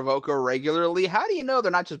visit Provoco regularly, how do you know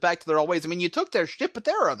they're not just back to their old ways? I mean, you took their ship, but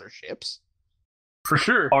there are other ships. For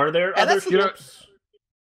sure. Are there other ships?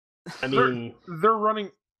 I mean, they're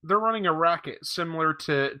running a racket similar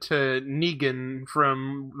to Negan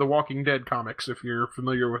from the Walking Dead comics, if you're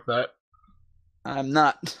familiar with that. I'm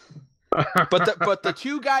not. But the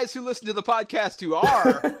two guys who listen to the podcast who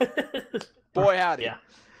are, boy howdy. Yeah.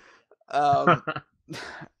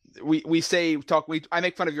 I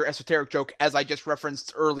make fun of your esoteric joke as I just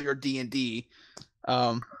referenced earlier D&D.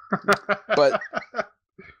 But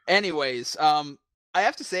anyways, I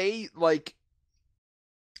have to say, like,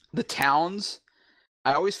 the towns,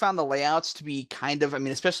 I always found the layouts to be kind of, I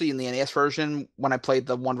mean, especially in the NES version, when I played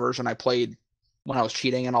the one version I played when I was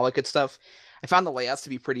cheating and all that good stuff, I found the layouts to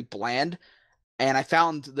be pretty bland, and I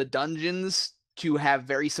found the dungeons to have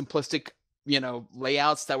very simplistic,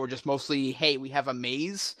 layouts that were just mostly, hey, we have a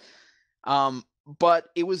maze. But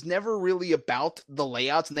it was never really about the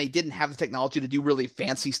layouts, and they didn't have the technology to do really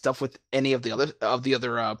fancy stuff with any of the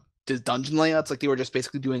other dungeon layouts. Like, they were just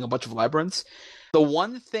basically doing a bunch of labyrinths. The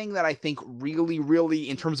one thing that I think really, really,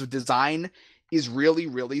 in terms of design, is really,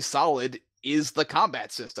 really solid is the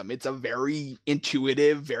combat system. It's a very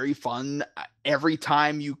intuitive, very fun. Every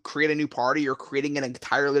time you create a new party, you're creating an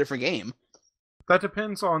entirely different game. That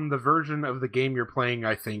depends on the version of the game you're playing,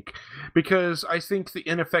 I think. Because I think the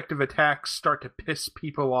ineffective attacks start to piss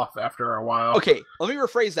people off after a while. Okay, let me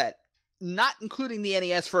rephrase that. Not including the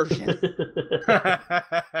NES version.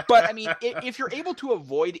 But, I mean, if you're able to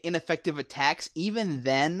avoid ineffective attacks, even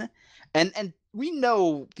then, and we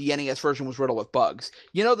know the NES version was riddled with bugs.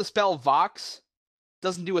 The spell Vox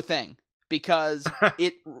doesn't do a thing, because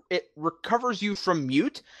it recovers you from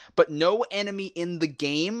mute, but no enemy in the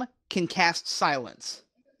game can cast silence.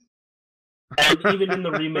 And even in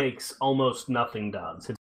the remakes, almost nothing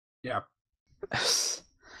does. Yeah.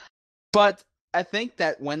 But I think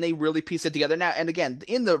that when they really piece it together now, and again,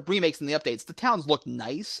 in the remakes and the updates, the towns look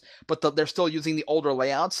nice, but they're still using the older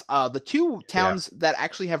layouts. The two towns that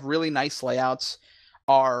actually have really nice layouts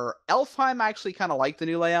are Elfheim. I actually kind of like the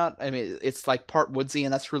new layout. I mean, it's like part woodsy,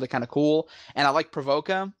 and that's really kind of cool. And I like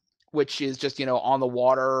Provoca, which is just, on the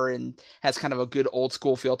water and has kind of a good old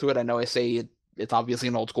school feel to it. I know I say it's obviously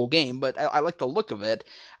an old school game, but I like the look of it.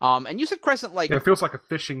 And you said Crescent Lake. Yeah, it feels like a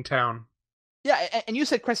fishing town. Yeah, and you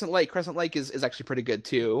said Crescent Lake. Crescent Lake is actually pretty good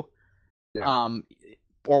too. Yeah.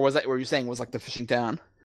 Or was that where you saying was like the fishing town?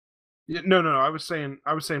 Yeah, no. I was saying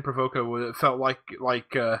Provoca felt like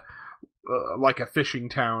a fishing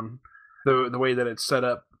town. The way that it's set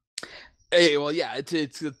up. Hey, well, yeah,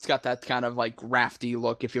 it's got that kind of like rafty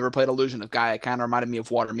look. If you ever played Illusion of Gaia, it kind of reminded me of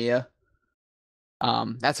Watermia.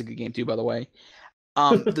 That's a good game too, by the way.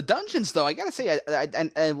 The dungeons, though, I gotta say, I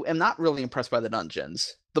am not really impressed by the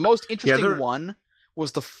dungeons. The most interesting one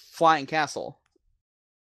was the flying castle.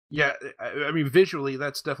 Yeah, I mean, visually,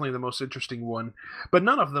 that's definitely the most interesting one. But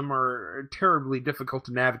none of them are terribly difficult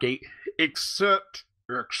to navigate, except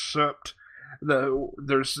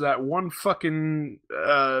there's that one fucking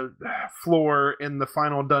floor in the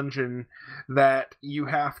final dungeon that you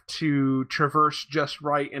have to traverse just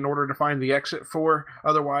right in order to find the exit for.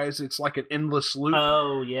 Otherwise, it's like an endless loop.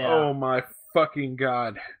 Oh yeah. Oh my fucking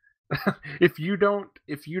god. If you don't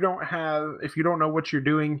know what you're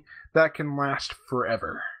doing, that can last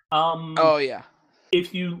forever. Oh yeah.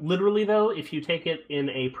 If you take it in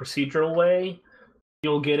a procedural way,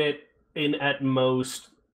 you'll get it in at most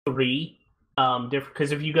 3 different.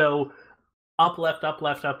 Because if you go up left,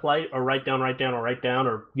 or right down,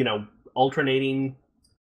 or alternating,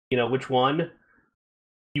 which one,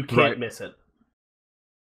 you can't miss it.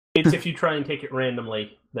 It's if you try and take it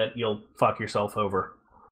randomly that you'll fuck yourself over.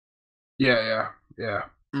 Yeah.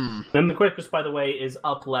 And the quickest, by the way, is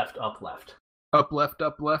up left. Up left,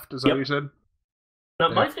 is that what you said? Now,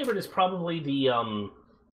 my favorite is probably the,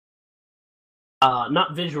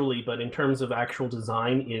 not visually, but in terms of actual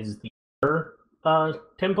design, is the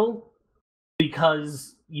temple,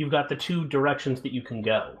 because you've got the 2 directions that you can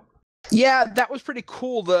go. Yeah, that was pretty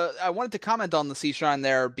cool. I wanted to comment on the Sea Shrine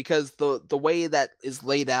there, because the way that is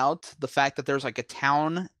laid out, the fact that there's like a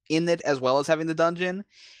town in it as well as having the dungeon,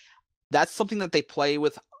 that's something that they play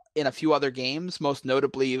with in a few other games, most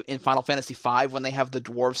notably in Final Fantasy V when they have the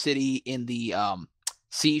Dwarf City in the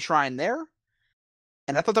Sea Shrine there.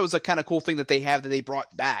 And I thought that was a kind of cool thing that they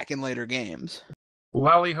brought back in later games.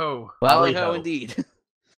 Lally-ho. Lally-ho, indeed.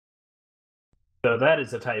 So that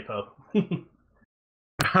is a typo.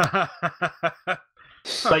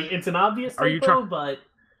 Like, it's an obvious typo, but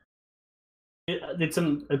it's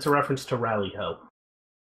a reference to Rally-ho.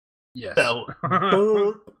 Yes. So,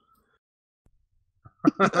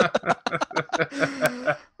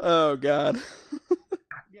 oh god.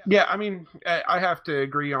 Yeah, I mean, I have to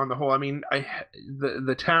agree on the whole. I mean,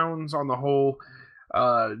 the towns on the whole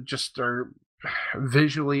just are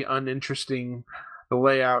visually uninteresting. The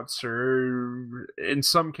layouts are, in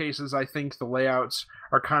some cases, I think the layouts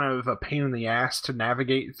are kind of a pain in the ass to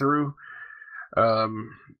navigate through. And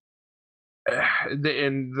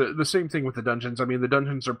the same thing with the dungeons. I mean, the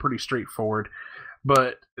dungeons are pretty straightforward,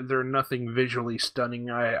 but they're nothing visually stunning.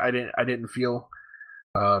 I didn't feel,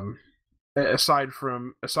 aside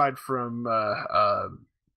from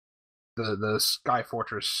the Sky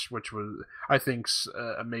Fortress, which was I think's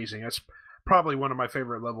amazing. It's probably one of my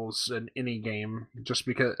favorite levels in any game, just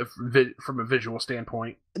because from a visual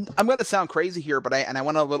standpoint. I'm going to sound crazy here, but I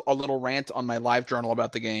went a little rant on my LiveJournal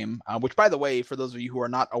about the game, which, by the way, for those of you who are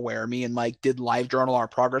not aware, me and Mike did LiveJournal our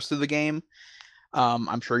progress through the game.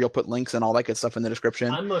 I'm sure you'll put links and all that good stuff in the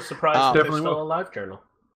description. I'm most surprised there's still a LiveJournal.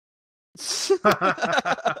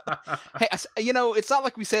 Hey, it's not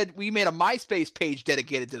like we said we made a MySpace page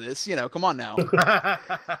dedicated to this. Come on now.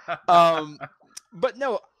 But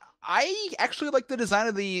no, I actually like the design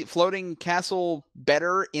of the floating castle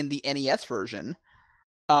better in the NES version.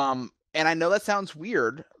 And I know that sounds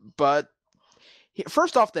weird, but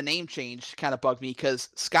first off, the name change kind of bugged me because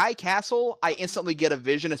Sky Castle, I instantly get a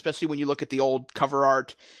vision, especially when you look at the old cover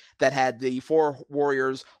art that had the 4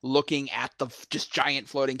 warriors looking at the just giant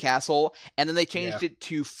floating castle, and then they changed it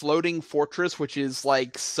to Floating Fortress, which is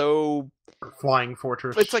like so Flying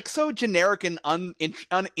Fortress. It's like so generic and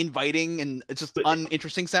uninviting, and it's just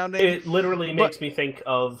uninteresting sounding. It literally makes me think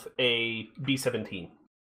of a B-17,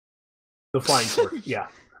 the Flying Fortress. Yeah.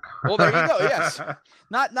 Well, there you go. Yes,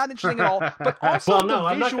 not interesting at all. But also, well, no,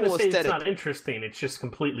 I'm not going to say it's not interesting. It's just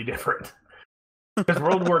completely different. Because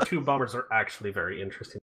World War II bombers are actually very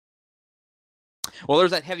interesting. Well,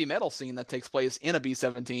 there's that heavy metal scene that takes place in a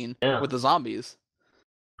B-17 with the zombies.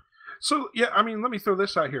 So yeah, I mean, let me throw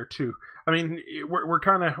this out here too. I mean, we're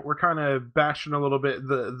kind of bashing a little bit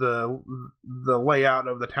the layout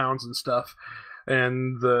of the towns and stuff,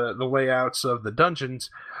 and the layouts of the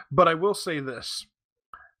dungeons. But I will say this: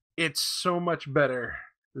 it's so much better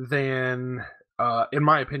than, in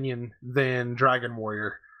my opinion, than Dragon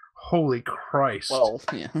Warrior. Holy Christ! Well,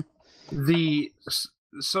 yeah.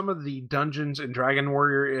 Some of the dungeons in Dragon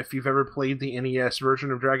Warrior, if you've ever played the NES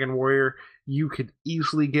version of Dragon Warrior, you could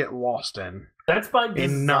easily get lost in. That's by design.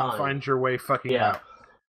 And not find your way fucking out.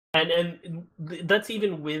 And that's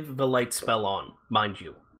even with the light spell on, mind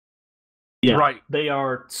you. Yeah, right. They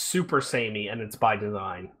are super samey, and it's by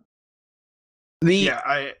design. They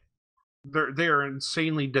are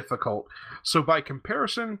insanely difficult. So by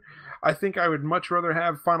comparison, I think I would much rather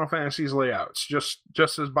have Final Fantasy's layouts,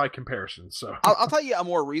 just as by comparison. So I'll tell you a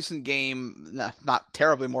more recent game, not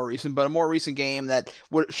terribly more recent, but a more recent game that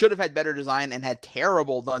should have had better design and had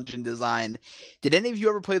terrible dungeon design. Did any of you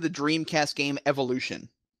ever play the Dreamcast game Evolution?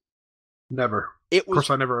 Never. Of course,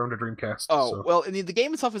 I never owned a Dreamcast. Well, the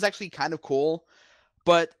game itself is actually kind of cool,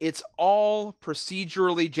 but it's all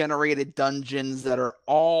procedurally generated dungeons that are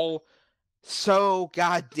all so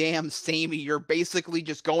goddamn samey. You're basically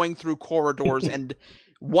just going through corridors and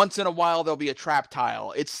once in a while there'll be a trap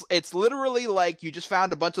tile. It's literally like you just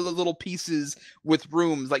found a bunch of the little pieces with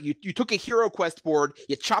rooms. Like you took a Hero Quest board,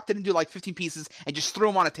 you chopped it into like 15 pieces and just threw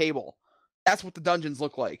them on a table. That's what the dungeons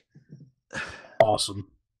look like. Awesome.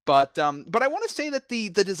 But I want to say that the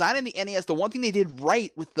design in the NES, the one thing they did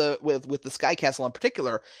right with the Sky Castle in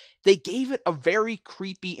particular, they gave it a very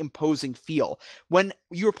creepy, imposing feel. When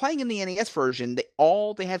you were playing in the NES version,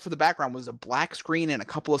 all they had for the background was a black screen and a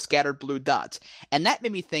couple of scattered blue dots, and that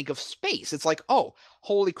made me think of space. It's like, oh,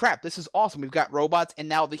 holy crap, this is awesome. We've got robots, and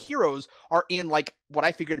now the heroes are in like what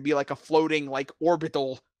I figured to be like a floating, like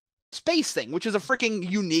orbital space thing, which is a freaking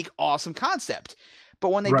unique, awesome concept.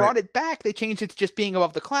 But when they brought it back, they changed it to just being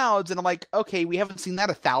above the clouds, and I'm like, okay, we haven't seen that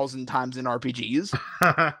 1,000 times in RPGs.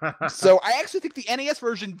 So I actually think the NES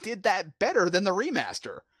version did that better than the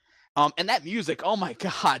remaster. And that music, oh my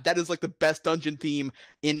god, that is like the best dungeon theme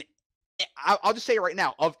in... I'll just say it right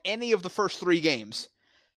now, of any of the first 3 games,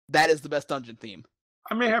 that is the best dungeon theme.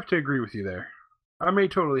 I may have to agree with you there. I may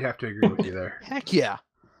totally have to agree with you there. Heck yeah.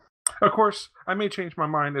 Of course, I may change my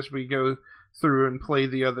mind as we go through and play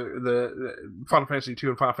the Final Fantasy 2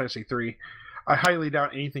 and Final Fantasy 3. I highly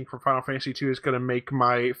doubt anything from Final Fantasy 2 is going to make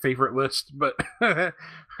my favorite list, but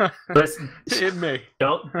it may.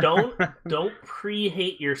 Don't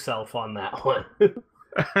pre-hate yourself on that one.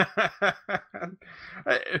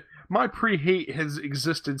 My pre-hate has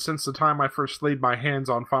existed since the time I first laid my hands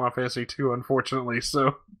on Final Fantasy 2, unfortunately.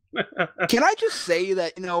 So, can I just say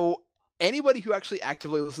that, anybody who actually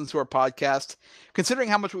actively listens to our podcast, considering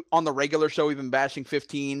how much on the regular show we've been bashing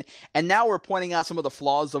 15, and now we're pointing out some of the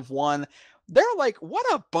flaws of 1, they're like, what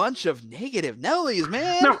a bunch of negative Nellies,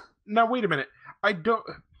 man. Now wait a minute.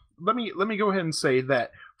 Let me go ahead and say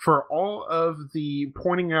that for all of the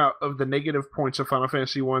pointing out of the negative points of Final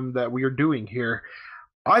Fantasy 1 that we are doing here,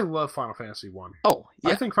 I love Final Fantasy 1. Oh,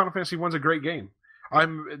 yeah. I think Final Fantasy 1's a great game.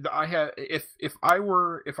 If I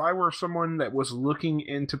were someone that was looking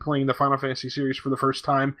into playing the Final Fantasy series for the first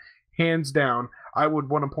time, hands down, I would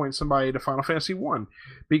want to point somebody to Final Fantasy 1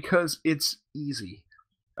 because it's easy.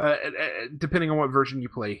 Depending on what version you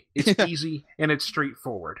play. It's easy and it's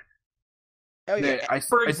straightforward. Oh, yeah.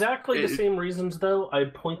 For exactly the same reasons, though,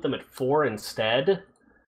 I'd point them at 4 instead.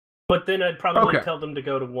 But then I'd probably tell them to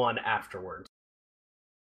go to 1 afterwards.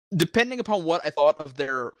 Depending upon what I thought of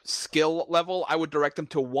their skill level, I would direct them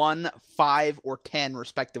to 1, 5, or 10,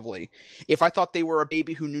 respectively. If I thought they were a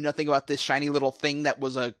baby who knew nothing about this shiny little thing that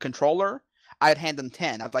was a controller, I'd hand them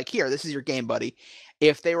 10. I'd be like, here, this is your game, buddy.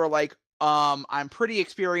 If they were like, I'm pretty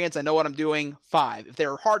experienced, I know what I'm doing, 5. If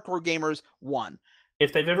they're hardcore gamers, 1.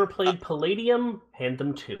 If they've ever played Palladium, hand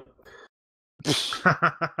them 2.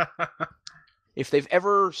 If they've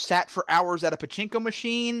ever sat for hours at a pachinko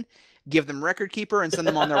machine, give them Record Keeper and send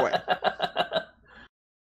them on their way.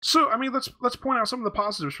 So, I mean, let's point out some of the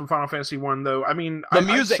positives from Final Fantasy 1, though. I mean, the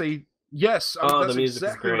music. I'd say yes. That's the music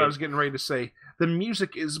exactly what I was getting ready to say. The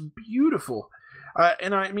music is beautiful,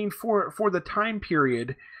 and I mean, for the time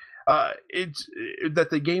period that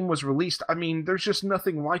the game was released, I mean, there's just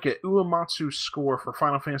nothing like it. Uematsu's score for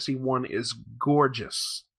Final Fantasy 1 is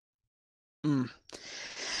gorgeous.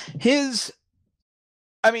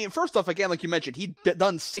 I mean, first off, again, like you mentioned, he'd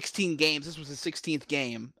done 16 games. This was his 16th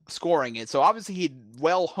game scoring it. So obviously he'd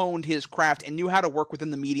well honed his craft and knew how to work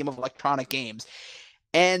within the medium of electronic games.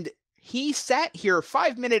 And he sat here,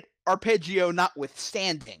 5-minute arpeggio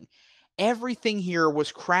notwithstanding. Everything here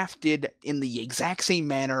was crafted in the exact same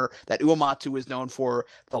manner that Uematsu is known for.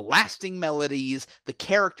 The lasting melodies, the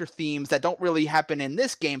character themes that don't really happen in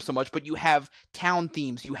this game so much, but you have town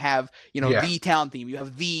themes, you have, the town theme, you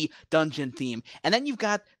have the dungeon theme, and then you've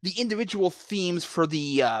got the individual themes for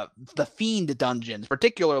the Fiend dungeons,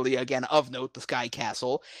 particularly, again, of note, the Sky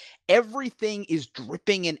Castle. Everything is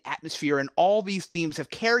dripping in atmosphere, and all these themes have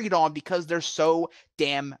carried on because they're so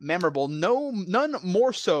damn memorable. None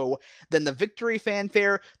more so than the Victory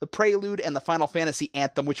Fanfare, the Prelude, and the Final Fantasy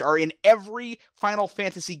Anthem, which are in every Final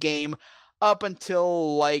Fantasy game up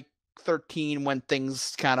until, like, 13, when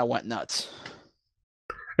things kind of went nuts.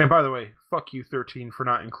 And by the way, fuck you, 13, for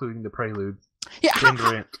not including the Prelude. Yeah,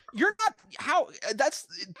 that's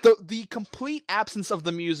the complete absence of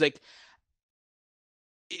the music.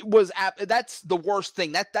 That's the worst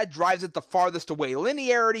thing. That drives it the farthest away.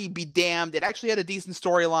 Linearity be damned. It actually had a decent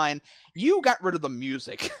storyline. You got rid of the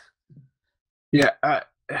music. Yeah,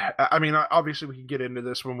 I mean, obviously we can get into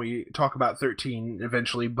this when we talk about 13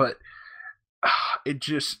 eventually, but it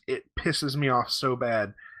pisses me off so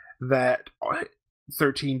bad that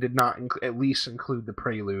 13 did not at least include the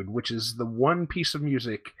Prelude, which is the one piece of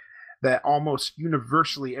music that almost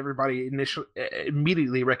universally everybody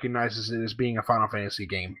immediately recognizes it as being a Final Fantasy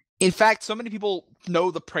game. In fact, so many people know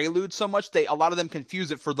the Prelude so much, a lot of them confuse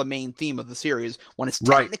it for the main theme of the series when it's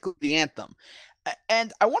technically the anthem.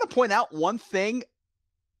 And I want to point out one thing.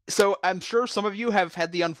 So I'm sure some of you have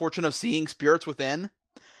had the unfortune of seeing Spirits Within.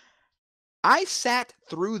 I sat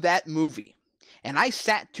through that movie, and I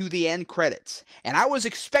sat to the end credits, and I was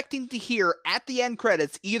expecting to hear at the end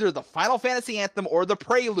credits either the Final Fantasy Anthem or the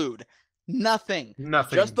Prelude. Nothing.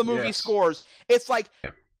 Just the movie scores. It's like,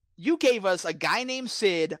 you gave us a guy named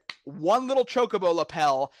Sid, one little chocobo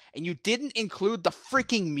lapel, and you didn't include the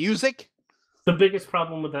freaking music? The biggest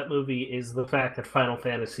problem with that movie is the fact that Final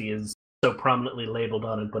Fantasy is so prominently labeled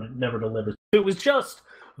on it, but it never delivers. If it was just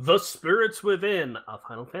The Spirits Within, a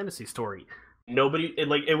Final Fantasy story,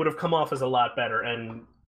 it would have come off as a lot better. And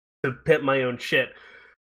to pimp my own shit,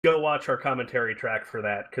 go watch our commentary track for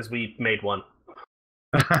that, because we made one.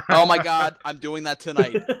 Oh my god, I'm doing that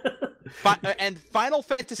tonight. And Final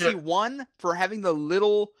Fantasy 1, for having the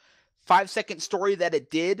little 5-second story that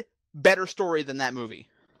it did, better story than that movie.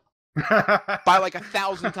 By like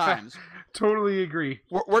 1,000 times. Totally agree.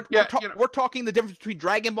 We're talking the difference between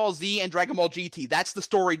Dragon Ball Z and Dragon Ball GT. That's the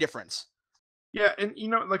story difference. Yeah, and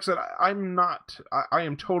like I said, I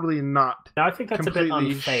am totally not. I think that's a bit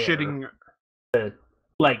unfair. Shitting to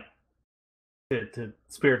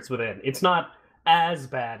Spirits Within. It's not as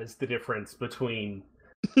bad as the difference between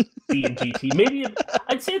Z and GT. Maybe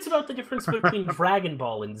I'd say it's about the difference between Dragon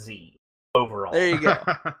Ball and Z overall. There you go.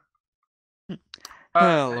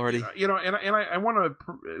 Oh lordy! I want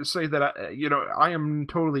to say that I am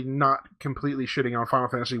totally not completely shitting on Final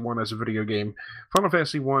Fantasy 1 as a video game. Final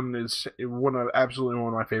Fantasy 1 is absolutely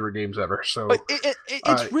one of my favorite games ever. So, but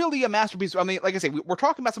it's really a masterpiece. I mean, like I say, we're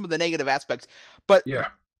talking about some of the negative aspects, but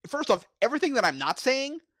first off, everything that I'm not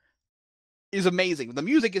saying is amazing. The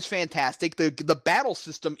music is fantastic. The battle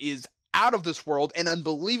system is out of this world and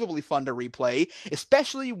unbelievably fun to replay,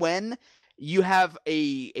 especially when you have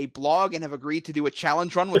a blog and have agreed to do a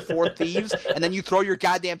challenge run with 4 thieves, and then you throw your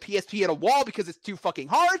goddamn PSP at a wall because it's too fucking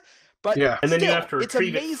hard. But and then you have to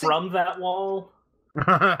retrieve it from that wall.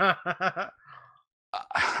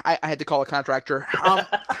 I had to call a contractor.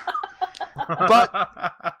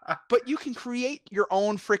 But you can create your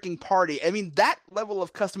own freaking party. I mean, that level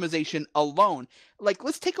of customization alone. Like,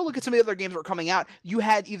 let's take a look at some of the other games that were coming out. You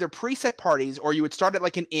had either preset parties, or you would start at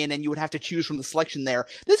like an inn and you would have to choose from the selection there.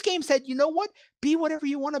 This game said, you know what? Be whatever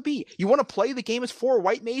you want to be. You want to play the game as 4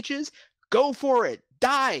 white mages? Go for it.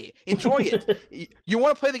 Die. Enjoy it. You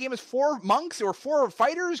want to play the game as 4 monks or 4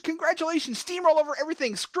 fighters? Congratulations. Steamroll over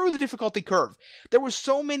everything. Screw the difficulty curve. There were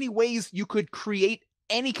so many ways you could create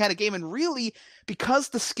any kind of game, and really, because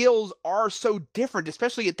the skills are so different,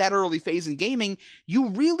 especially at that early phase in gaming, you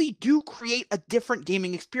really do create a different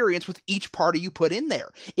gaming experience with each party you put in there.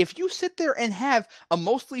 If you sit there and have a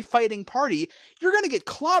mostly fighting party, you're going to get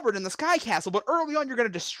clobbered in the Sky Castle, but early on you're going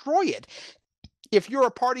to destroy it. If you're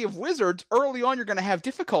a party of wizards, early on you're going to have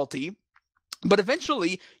difficulty, but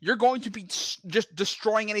eventually you're going to be just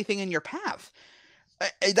destroying anything in your path.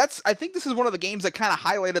 I think this is one of the games that kind of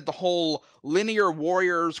highlighted the whole linear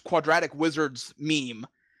warriors, quadratic wizards meme.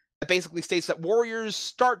 It basically states that warriors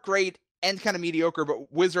start great, end kind of mediocre,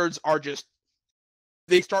 but wizards are just,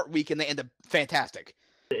 they start weak and they end up fantastic.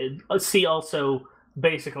 See also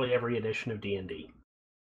basically every edition of D&D.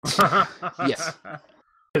 Yes.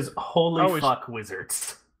 Because holy fuck,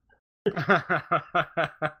 wizards.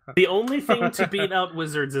 The only thing to beat out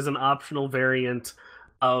wizards is an optional variant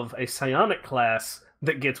of a psionic class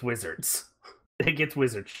that gets wizards. It gets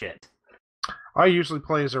wizard shit. I usually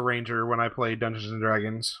play as a ranger when I play Dungeons and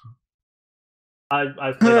Dragons.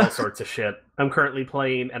 I've played all sorts of shit. I'm currently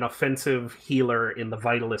playing an offensive healer in the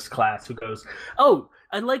Vitalist class who goes, "Oh,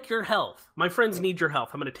 I like your health. My friends need your health.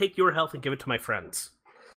 I'm going to take your health and give it to my friends."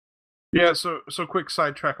 Yeah, so quick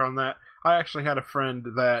sidetrack on that. I actually had a friend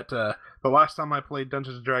that the last time I played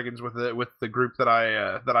Dungeons and Dragons with the group that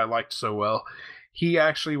I liked so well, he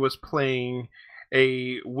actually was playing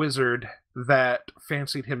a wizard that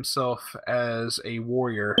fancied himself as a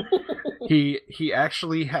warrior. He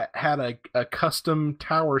actually had a custom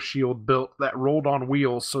tower shield built that rolled on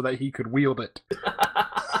wheels so that he could wield it.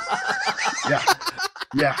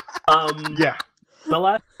 Yeah. The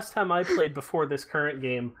last time I played before this current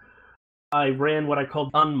game, I ran what I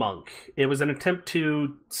called Unmonk. It was an attempt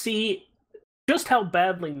to see just how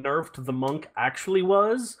badly nerfed the monk actually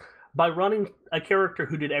was by running a character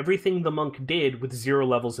who did everything the monk did with 0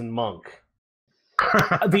 levels in monk.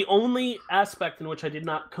 The only aspect in which I did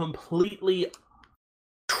not completely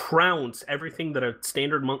trounce everything that a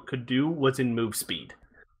standard monk could do was in move speed.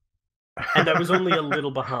 And I was only a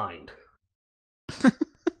little behind.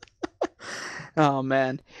 Oh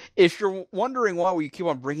man! If you're wondering why we keep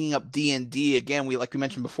on bringing up D&D again, like we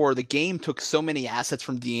mentioned before, the game took so many assets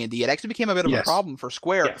from D&D. It actually became a bit of a problem for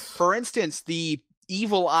Square. Yes. For instance, the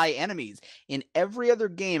evil eye enemies in every other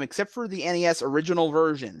game except for the NES original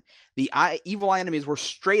version, the evil eye enemies were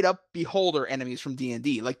straight up Beholder enemies from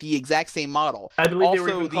D&D, like the exact same model. I believe also,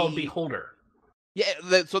 they were even called Beholder. Yeah.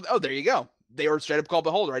 There you go. They were straight up called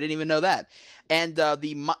Beholder. I didn't even know that. And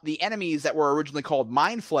the enemies that were originally called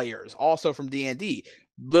Mind Flayers, also from D&D,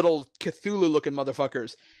 little Cthulhu-looking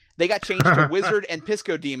motherfuckers, they got changed to Wizard and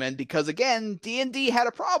Pisco Demon because, again, D&D had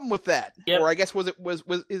a problem with that. Yep. Or I guess who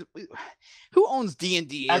owns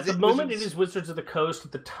D&D? At the moment, it is Wizards of the Coast.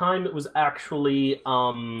 At the time, it was actually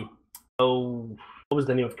what was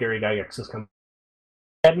the name of Gary Gygax's company?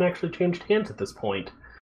 It hadn't actually changed hands at this point.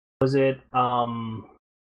 Was it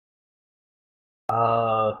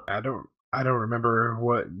I don't remember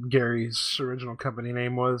what Gary's original company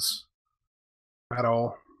name was at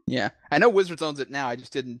all. Yeah, I know Wizards owns it now. I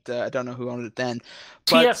just didn't. I don't know who owned it then.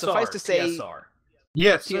 But TSR. Suffice to say, TSR.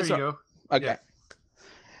 Yes, TSR. There you go. Okay.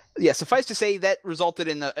 Yeah, suffice to say that resulted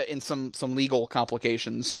in some legal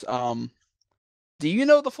complications. Do you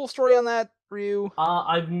know the full story on that, Ryu?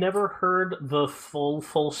 I've never heard the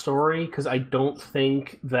full story because I don't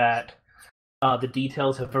think that the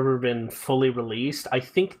details have ever been fully released. I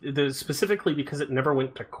think specifically because it never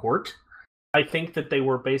went to court. I think that they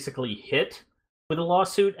were basically hit with a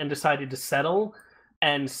lawsuit and decided to settle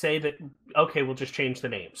and say that, okay, we'll just change the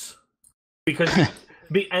names. Because,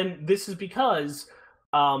 and this is because,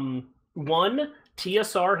 one,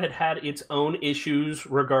 TSR had its own issues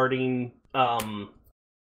regarding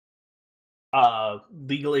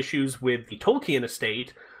legal issues with the Tolkien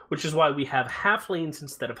estate, which is why we have halflings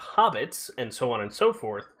instead of hobbits, and so on and so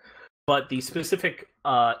forth. But the specific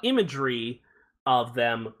imagery of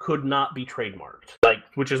them could not be trademarked,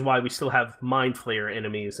 which is why we still have Mind Flayer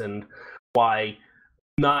enemies, and why,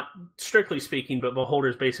 not strictly speaking, but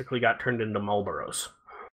Beholders basically got turned into Marlboros.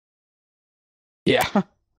 Yeah.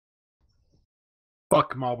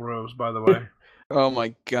 Fuck Marlboros, by the way. Oh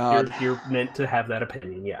my god. You're meant to have that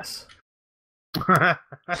opinion, yes.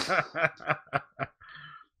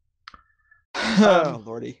 Oh,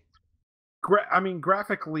 Lordy.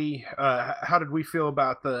 Graphically, how did we feel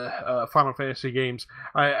about the Final Fantasy games?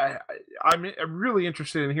 I'm really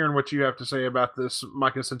interested in hearing what you have to say about this,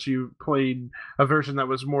 Micah, since you played a version that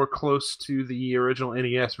was more close to the original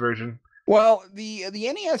NES version. Well, the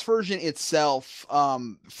NES version itself,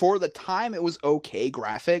 for the time, it was okay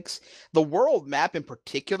graphics. The world map in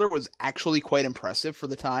particular was actually quite impressive for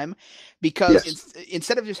the time, because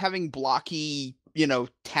instead of just having blocky,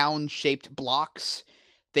 town-shaped blocks,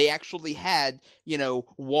 they actually had,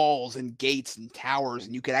 walls and gates and towers,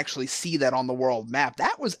 and you could actually see that on the world map.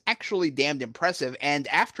 That was actually damned impressive. And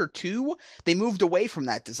after 2, they moved away from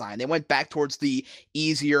that design. They went back towards the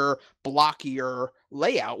easier, blockier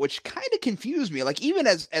layout, which kind of confused me. Like, even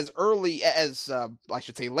as early as, I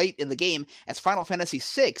should say late in the game, as Final Fantasy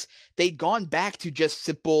VI, they'd gone back to just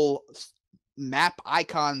simple map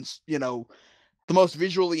icons. The most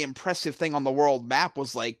visually impressive thing on the world map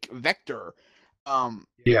was like vector.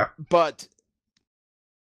 But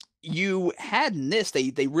you had in this,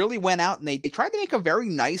 they really went out and they tried to make a very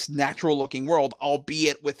nice, natural looking world,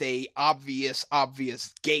 albeit with a obvious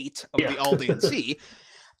gate of the Aldean Sea.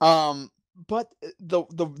 But the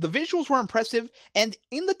visuals were impressive, and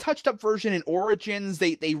in the touched up version in Origins,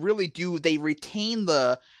 they retain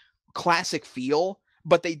the classic feel,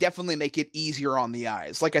 but they definitely make it easier on the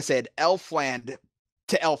eyes. Like I said, Elfland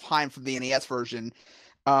to Elfheim from the NES version,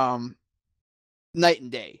 night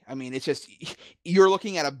and day. I mean, it's just, you're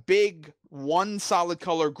looking at a big one solid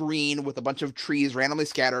color green with a bunch of trees randomly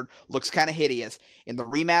scattered. Looks kind of hideous. In the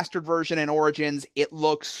remastered version in Origins, it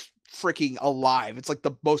looks freaking alive. It's like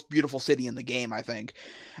the most beautiful city in the game, I think.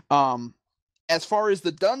 As far as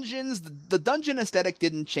the dungeons, the dungeon aesthetic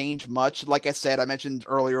didn't change much. Like I said, I mentioned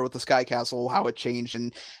earlier with the Sky Castle how it changed,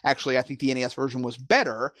 and actually I think the NES version was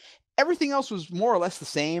better. Everything else was more or less the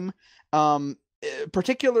same.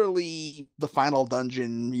 Particularly the final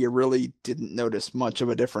dungeon, you really didn't notice much of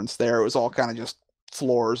a difference there. It was all kind of just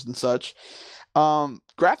floors and such.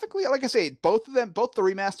 Graphically, like I say, both the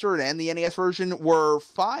remastered and the NES version were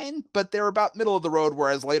fine, but they're about middle of the road,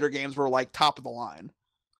 whereas later games were like top of the line.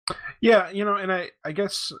 Yeah, and I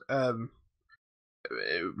guess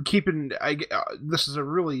this is a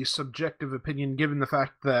really subjective opinion given the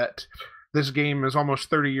fact that this game is almost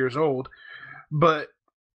 30 years old, but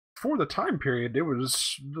for the time period,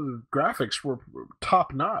 the graphics were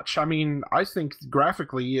top notch. I mean, I think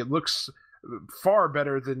graphically it looks far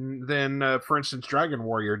better than for instance, Dragon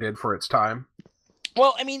Warrior did for its time.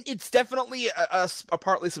 Well, I mean, it's definitely a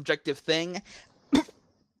partly subjective thing.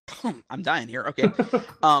 I'm dying here. Okay.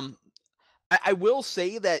 I will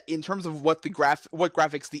say that in terms of what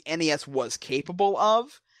graphics the NES was capable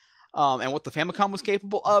of, and what the Famicom was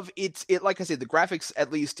capable of, it like I said, the graphics,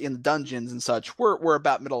 at least in the dungeons and such, were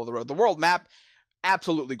about middle of the road. The world map,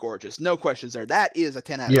 absolutely gorgeous, no questions there. That is a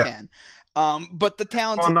 10 out of 10. But the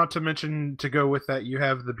towns. Well, not to mention, to go with that, you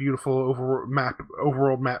have the beautiful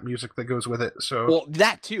overworld map music that goes with it. So, well,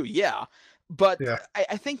 that too, yeah. But yeah.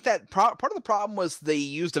 I think that part of the problem was they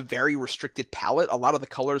used a very restricted palette. A lot of the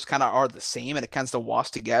colors kind of are the same, and it kind of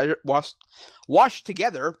wash together.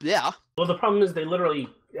 Yeah. Well, the problem is they literally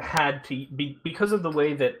had to be, because of the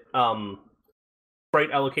way that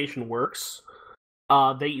sprite allocation works.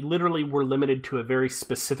 They literally were limited to a very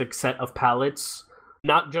specific set of palettes,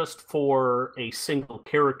 not just for a single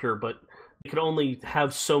character, but you could only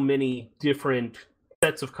have so many different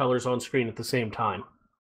sets of colors on screen at the same time.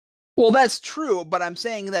 Well, that's true, but I'm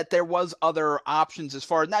saying that there was other options as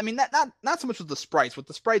far as, I mean, not so much with the sprites. With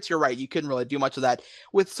the sprites, you're right, you couldn't really do much of that.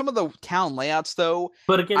 With some of the town layouts, though...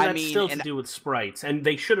 But again, that's still to do with sprites, and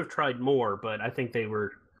they should have tried more, but I think they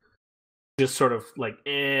were just sort of like,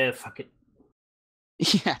 fuck it.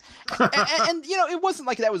 Yeah, and you know, it wasn't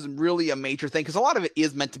like that was really a major thing, because a lot of it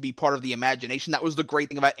is meant to be part of the imagination. That was the great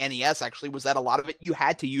thing about NES, actually, was that a lot of it you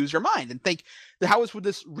had to use your mind and think, how would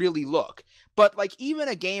this really look? But like, even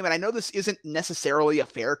a game, and I know this isn't necessarily a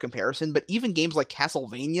fair comparison, but even games like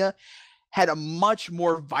Castlevania had a much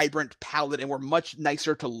more vibrant palette and were much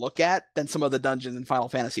nicer to look at than some of the dungeons in Final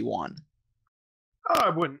Fantasy 1. I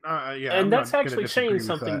wouldn't, yeah. And that's actually saying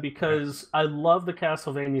something, because I love the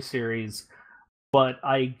Castlevania series, but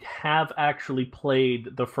I have actually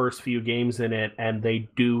played the first few games in it, and they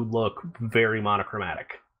do look very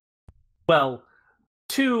monochromatic. Well,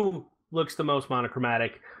 2 looks the most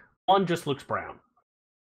monochromatic. 1 just looks brown.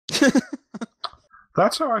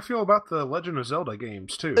 That's how I feel about the Legend of Zelda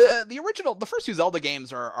games, too. The first 2 Zelda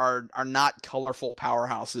games are not colorful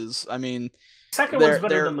powerhouses. I mean... Second one's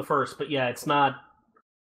better than the first, but yeah, it's not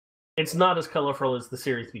as colorful as the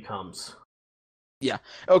series becomes. Yeah.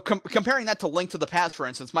 Oh, comparing that to Link to the Past, for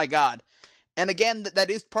instance, my God. And again, that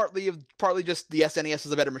is partly just the SNES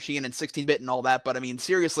is a better machine and 16-bit and all that. But I mean,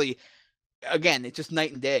 seriously, again, it's just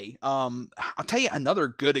night and day. I'll tell you another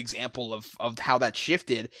good example of how that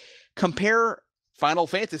shifted. Compare Final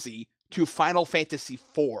Fantasy to Final Fantasy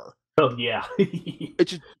IV. Oh yeah.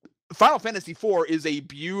 It's just, Final Fantasy IV is a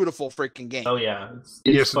beautiful freaking game. Oh yeah,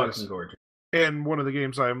 it's fucking gorgeous. And one of the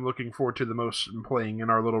games I am looking forward to the most in playing in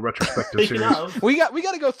our little retrospective series. We got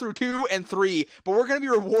to go through 2 and 3, but we're going to be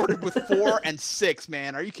rewarded with 4 and 6,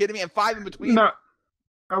 man. Are you kidding me? And 5 in between. No,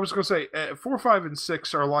 I was going to say 4, 5, and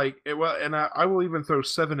 6 are like, well, and I will even throw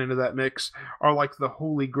 7 into that mix. Are like the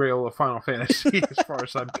holy grail of Final Fantasy as far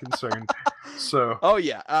as I'm concerned. So. Oh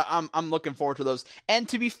yeah, I'm looking forward to those. And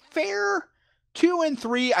to be fair, 2 and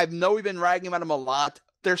 3, I know we've been ragging about them a lot.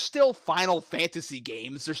 They're still Final Fantasy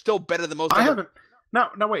games. They're still better than most. I haven't. No,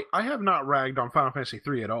 wait. I have not ragged on Final Fantasy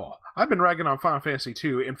 3 at all. I've been ragging on Final Fantasy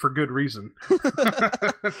 2, and for good reason.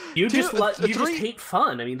 You just hate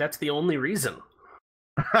fun. I mean, that's the only reason.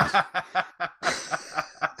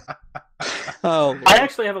 Oh, I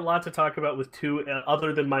actually have a lot to talk about with 2,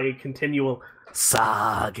 other than my continual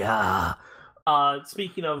saga.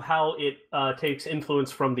 Speaking of how it takes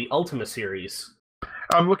influence from the Ultima series.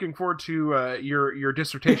 I'm looking forward to your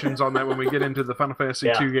dissertations on that when we get into the Final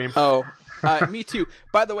Fantasy 2 game. Oh, me too.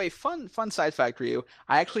 By the way, fun side fact for you.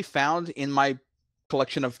 I actually found in my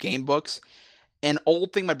collection of game books an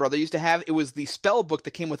old thing my brother used to have. It was the spell book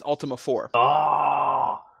that came with Ultima 4.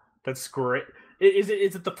 Oh, that's great. Is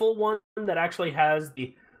it the full one that actually has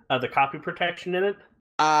the copy protection in it?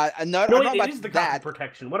 No, it is the copy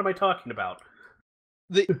protection. What am I talking about?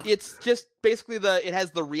 It's just basically it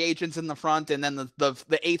has the reagents in the front and then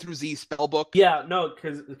the A through Z spell book. Yeah, no,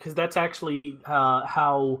 because that's actually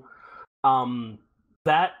how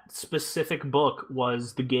that specific book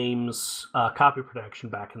was the game's copy protection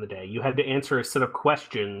back in the day. You had to answer a set of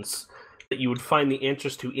questions that you would find the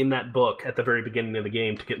answers to in that book at the very beginning of the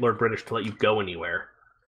game to get Lord British to let you go anywhere.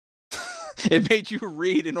 It made you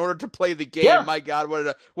read in order to play the game. Yeah. My God,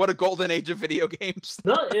 what a golden age of video games.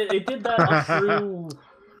 No, it did that up through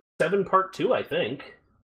 7 Part 2, I think.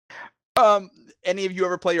 Any of you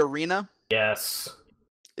ever play Arena? Yes.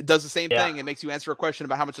 It does the same thing. It makes you answer a question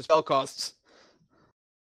about how much a spell costs.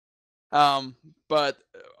 But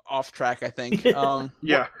off track, I think.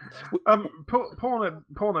 Yeah. Pulling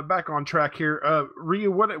it back on track here. Ryu,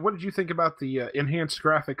 what did you think about the enhanced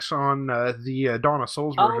graphics on the Dawn of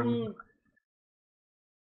Souls version?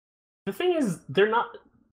 The thing is, they're not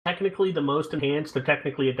technically the most enhanced. They're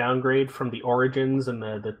technically a downgrade from the Origins and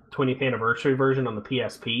the 20th anniversary version on the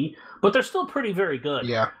PSP, but they're still very good.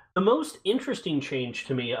 Yeah. The most interesting change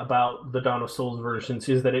to me about the Dawn of Souls versions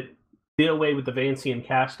is that it did away with the Vancian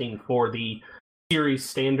casting for the series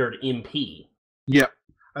standard MP. Yeah,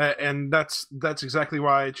 and that's exactly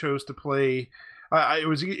why I chose to play. It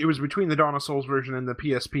was between the Dawn of Souls version and the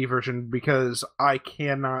PSP version because I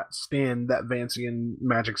cannot stand that Vancian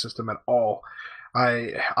magic system at all.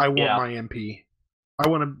 I want my MP. I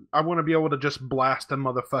want to be able to just blast a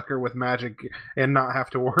motherfucker with magic and not have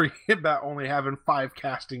to worry about only having 5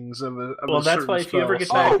 castings of a Well, that's why if spell. You ever get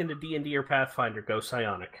back into D&D or Pathfinder, go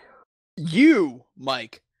Psionic. You,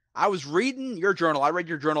 Mike. I was reading your journal. I read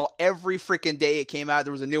your journal every freaking day it came out.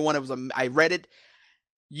 There was a new one. I read it.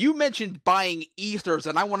 You mentioned buying ethers,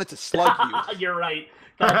 and I wanted to slug you. You're right.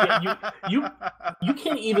 God, you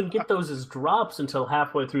can't even get those as drops until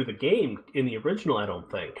halfway through the game in the original, I don't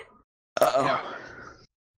think. Uh-oh.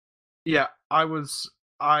 Yeah, I was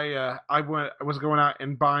going out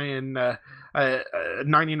and buying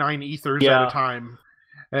 99 ethers at a time.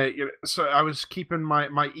 So I was keeping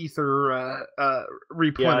my ether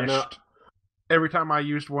replenished. Every time I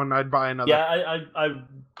used one, I'd buy another. Yeah, I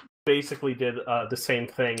basically did the same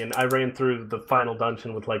thing, and I ran through the final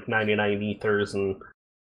dungeon with like 99 ethers and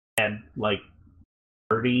had like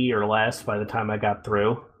 30 or less by the time I got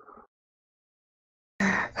through.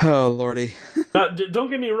 Oh lordy! Now, don't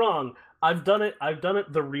get me wrong. I've done it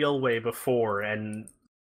the real way before, and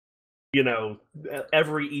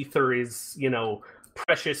every ether is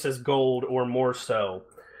precious as gold or more so.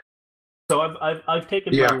 So I've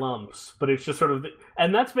taken my lumps, but it's just sort of,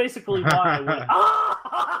 and that's basically why I went,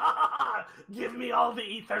 give me all the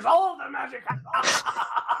ethers, all the magic.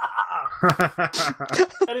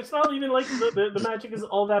 And it's not even like the magic is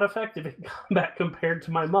all that effective in combat compared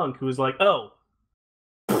to my monk, who was like, oh,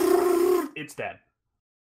 it's dead.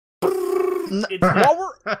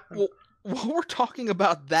 While we're talking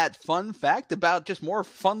about that fun fact about just more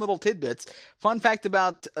fun little tidbits, fun fact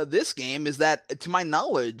about this game is that, to my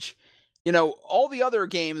knowledge, You know, all the other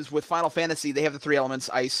games with Final Fantasy, they have the 3 elements,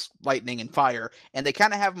 ice, lightning, and fire, and they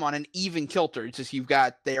kind of have them on an even kilter. It's just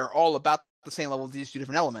they're all about the same level of these 2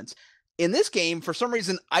 different elements. In this game, for some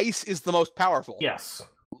reason, ice is the most powerful. Yes.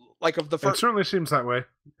 Like of the first, it certainly seems that way.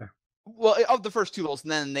 Yeah. Well, of the first 2 levels,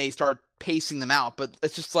 and then they start pacing them out, but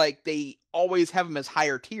it's just like they always have them as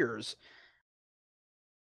higher tiers.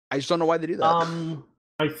 I just don't know why they do that.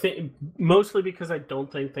 I think mostly because I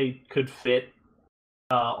don't think they could fit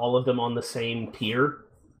all of them on the same tier,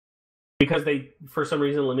 because they, for some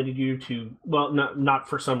reason, limited you to, well, not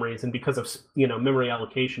for some reason, because of, memory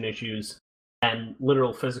allocation issues and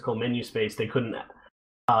literal physical menu space, they couldn't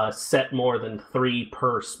set more than 3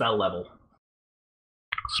 per spell level.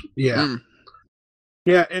 Yeah.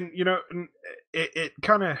 Yeah, and it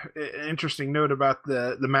kind of interesting note about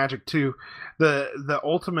the magic too. The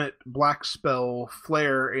ultimate black spell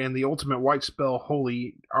Flare and the ultimate white spell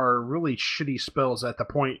Holy are really shitty spells at the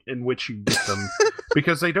point in which you get them,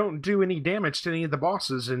 because they don't do any damage to any of the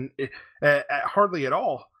bosses, and hardly at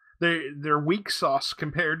all. They're weak sauce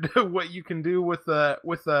compared to what you can do with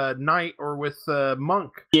a knight or with a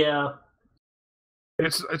monk. Yeah.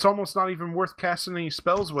 It's almost not even worth casting any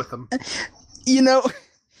spells with them.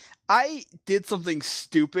 I did something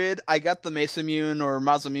stupid. I got the Masamune or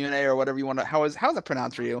Masamune or whatever you want to. How is that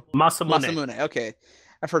pronounced for you? Masamune. Okay,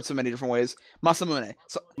 I've heard so many different ways. Masamune.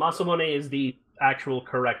 So Masamune is the actual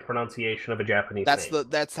correct pronunciation of a Japanese name.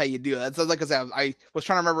 That's how you do it. That's like I said. I was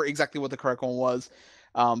trying to remember exactly what the correct one was.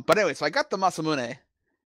 But anyway, so I got the Masamune,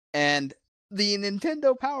 and the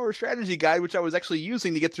Nintendo Power Strategy Guide, which I was actually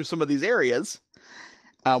using to get through some of these areas,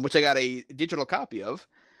 which I got a digital copy of,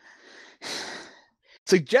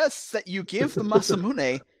 suggests that you give the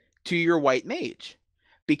Masamune to your white mage,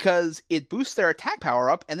 because it boosts their attack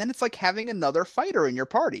power up, and then it's like having another fighter in your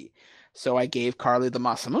party. So I gave Carly the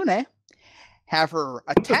Masamune, have her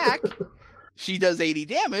attack, she does 80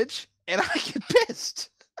 damage, and I get pissed.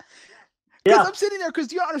 Because I'm sitting there,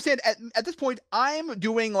 because you don't understand, at this point, I'm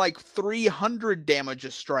doing like 300 damage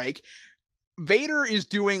a strike. Vader is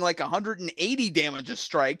doing like 180 damage a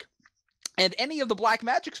strike. And any of the black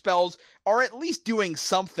magic spells are at least doing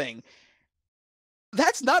something.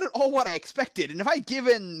 That's not at all what I expected. And if I'd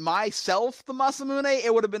given myself the Masamune, the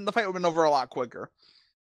fight would have been over a lot quicker.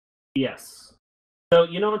 Yes. So,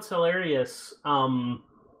 it's hilarious.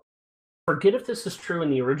 Forget if this is true in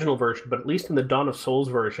the original version, but at least in the Dawn of Souls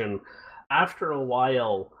version, after a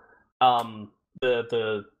while,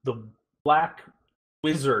 the black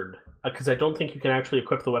wizard, because I don't think you can actually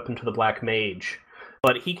equip the weapon to the black mage,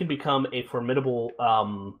 but he can become a formidable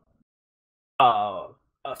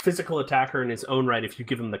a physical attacker in his own right if you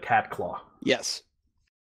give him the cat claw. Yes.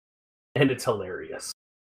 And it's hilarious.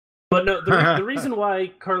 But no, the reason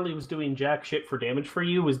why Carly was doing jack shit for damage for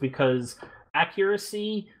you was because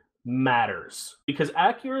accuracy matters. Because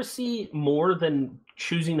accuracy, more than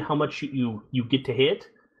choosing how much you get to hit,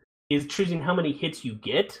 is choosing how many hits you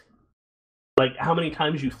get. Like, how many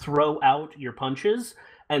times you throw out your punches,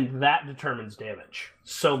 and that determines damage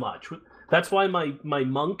so much. That's why my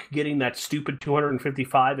monk getting that stupid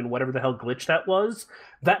 255 and whatever the hell glitch that was,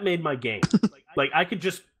 that made my game. Like, I could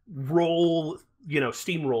just roll,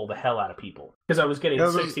 steamroll the hell out of people. Because I was getting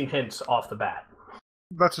 16 hits off the bat.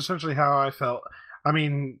 That's essentially how I felt. I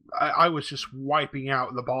mean, I was just wiping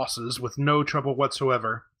out the bosses with no trouble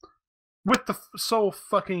whatsoever. With the sole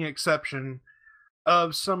fucking exception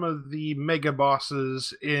of some of the mega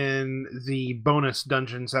bosses in the bonus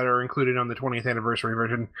dungeons that are included on the 20th anniversary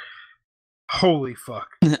version. Holy fuck.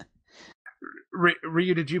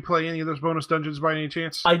 Ryu, did you play any of those bonus dungeons by any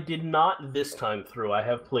chance? I did not this time through. I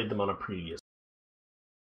have played them on a previous.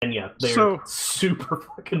 And yeah, they're super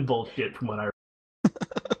fucking bullshit from what I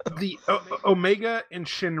remember. The Omega and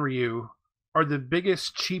Shinryu are the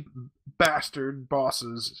biggest cheap bastard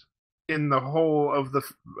bosses in the whole of the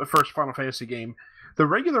first Final Fantasy game. The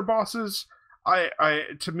regular bosses,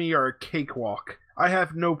 to me, are a cakewalk. I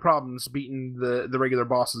have no problems beating the regular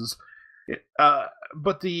bosses.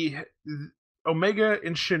 But the Omega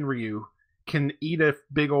and Shinryu can eat a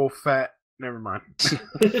big old fat... Never mind.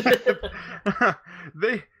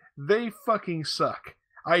 They fucking suck.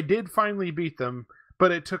 I did finally beat them,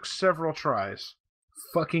 but it took several tries.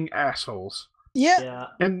 Fucking assholes. Yeah.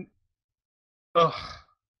 And... Ugh.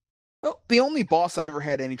 Well, the only boss I ever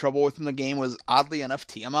had any trouble with in the game was, oddly enough,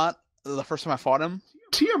 Tiamat. The first time I fought him.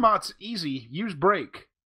 Tiamat's easy. Use break.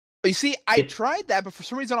 You see, I tried that, but for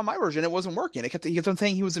some reason on my version, it wasn't working. He kept on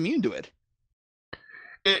saying he was immune to it.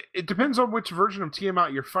 It depends on which version of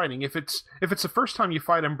Tiamat you're fighting. If it's the first time you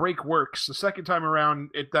fight him, break works. The second time around,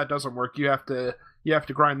 that doesn't work. You have to you have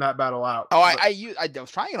to grind that battle out. Oh, I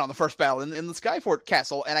was trying it on the first battle in the Skyfort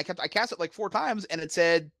Castle, and I cast it like 4 times, and it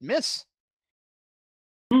said miss.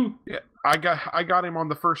 Yeah, I got him on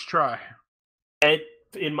the first try.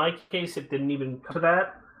 In my case, it didn't even come to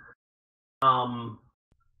that.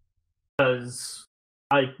 Because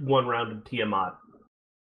I one-rounded Tiamat.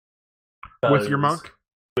 With your monk?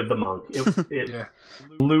 With the monk. It yeah.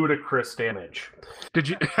 Ludicrous damage. Did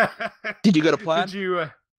you Did you go to plan? Did you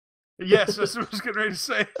yes, that's what I was getting ready to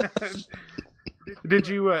say. Did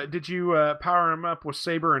you power him up with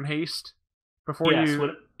Saber and Haste before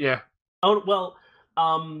you Yeah. Oh well,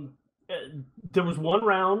 there was one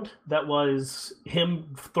round that was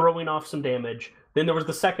him throwing off some damage. Then there was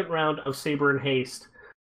the second round of Saber and Haste,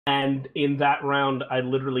 and in that round I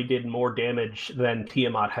literally did more damage than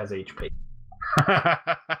Tiamat has HP.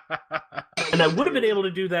 And I would have been able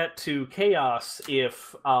to do that to Chaos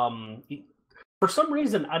if, for some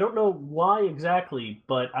reason, I don't know why exactly,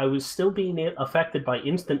 but I was still being affected by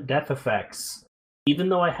instant death effects, even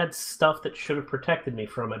though I had stuff that should have protected me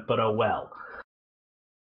from it, but oh well.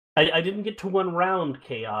 I didn't get to 1 round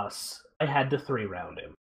Chaos. I had to 3 round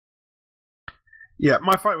him. Yeah,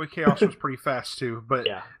 my fight with Chaos was pretty fast too, but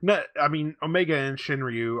yeah. I mean, Omega and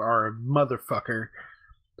Shinryu are a motherfucker.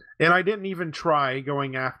 And I didn't even try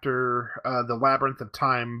going after the Labyrinth of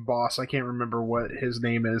Time boss. I can't remember what his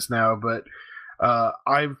name is now, but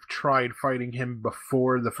I've tried fighting him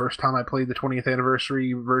before the first time I played the 20th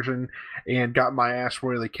anniversary version and got my ass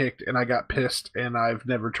royally kicked, and I got pissed, and I've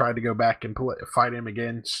never tried to go back and fight him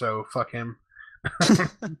again, so fuck him.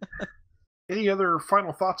 Any other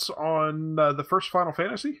final thoughts on the first Final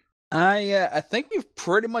Fantasy? I think we've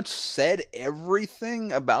pretty much said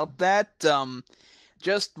everything about that.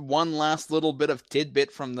 Just one last little bit of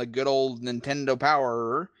tidbit from the good old Nintendo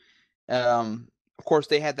Power. Of course,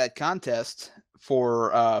 they had that contest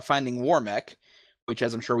for finding Warmech, which,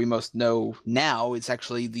 as I'm sure we most know now, is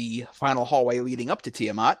actually the final hallway leading up to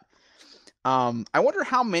Tiamat. I wonder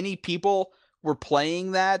how many people were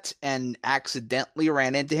playing that and accidentally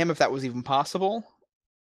ran into him, if that was even possible.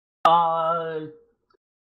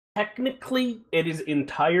 Technically, it is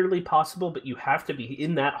entirely possible, but you have to be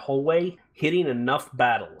in that hallway hitting enough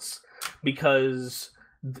battles, because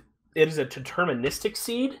it is a deterministic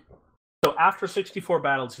seed. So after 64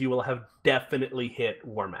 battles, you will have definitely hit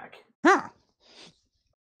Warmech. Huh.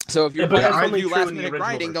 So if you're going to do last-minute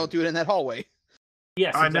grinding, don't do it in that hallway.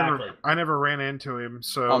 Yes, exactly. I never ran into him,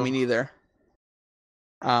 so... Oh, me neither.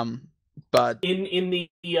 But... In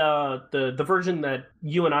the version that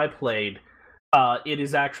you and I played, it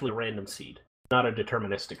is actually a random seed, not a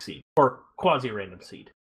deterministic seed, or quasi-random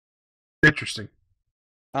seed. Interesting.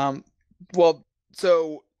 Well,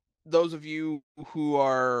 so those of you who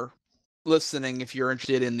are listening, if you're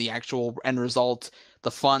interested in the actual end result,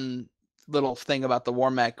 the fun little thing about the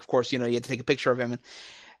Warmech, of course, you had to take a picture of him.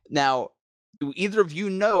 Now, do either of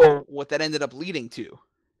you know what that ended up leading to?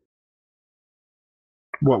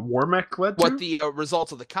 What Warmech led to? What the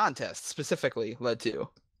results of the contest specifically led to?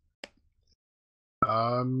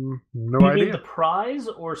 No you idea. Mean the prize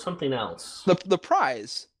or something else? The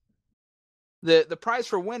prize. The prize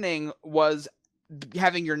for winning was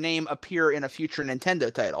having your name appear in a future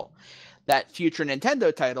Nintendo title. That future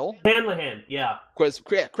Nintendo title, Hanlahan, yeah, was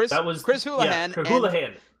Chris Houlihan, yeah,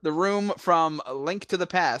 Houlihan. The room from Link to the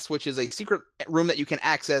Past, which is a secret room that you can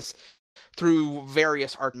access through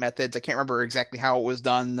various art methods. I can't remember exactly how it was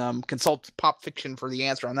done. Consult Pop Fiction for the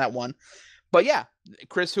answer on that one. But yeah,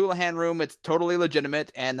 Chris Houlihan room, it's totally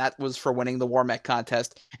legitimate, and that was for winning the Warmech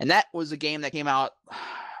contest. And that was a game that came out,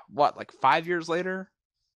 like 5 years later?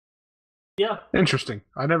 Yeah. Interesting.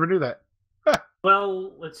 I never knew that.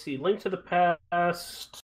 Well, let's see. Link to the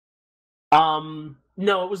Past. No,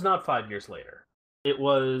 it was not 5 years later. It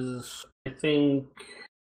was, I think,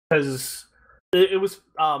 because it was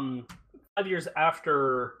 5 years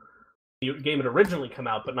after the game had originally come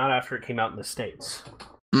out, but not after it came out in the States.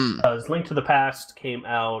 Because Link to the Past came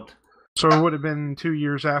out... So it would have been 2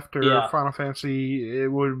 years after Final Fantasy. It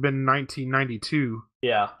would have been 1992.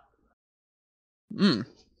 Yeah.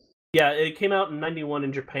 Yeah, it came out in 91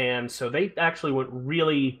 in Japan, so they actually went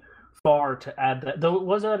really far to add that. Though it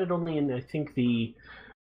was added only in, I think, the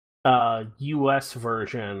US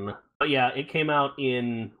version. But yeah, it came out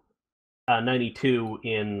in 92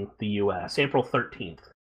 in the US, April 13th.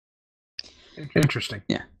 Interesting.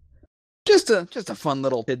 Yeah. Just a fun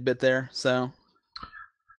little tidbit there, So,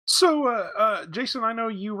 Jason, I know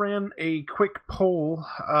you ran a quick poll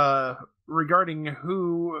regarding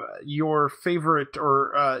who your favorite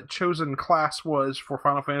or chosen class was for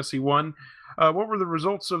Final Fantasy 1. what were the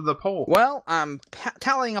results of the poll? Well, I'm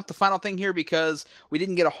tallying up the final thing here because we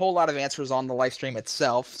didn't get a whole lot of answers on the live stream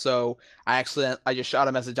itself. So I just shot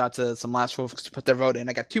a message out to some last folks to put their vote in.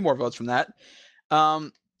 I got 2 more votes from that.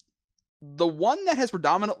 The one that has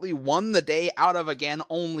predominantly won the day out of, again,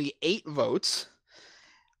 only 8 votes,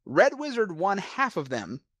 Red Wizard won half of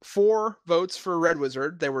them. 4 votes for Red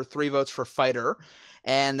Wizard. There were 3 votes for Fighter.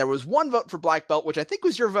 And there was 1 vote for Black Belt, which I think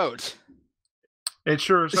was your vote. It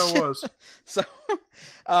sure as hell was. So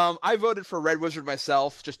I voted for Red Wizard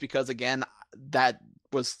myself just because, again, that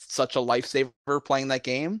was such a lifesaver playing that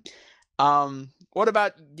game. What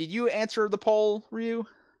about, did you answer the poll, Ryu?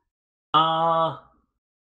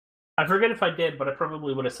 I forget if I did, but I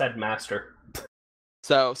probably would have said Master.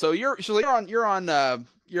 So you're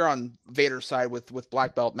on Vader's side with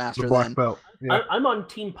Black Belt Master. The Black Belt. Yeah. I'm on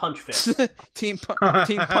Team Punch Fist. Team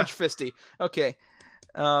Punch Fisty. Okay.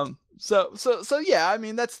 So yeah, I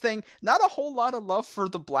mean that's the thing. Not a whole lot of love for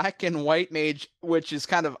the Black and White Mage, which is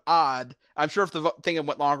kind of odd. I'm sure if the thing had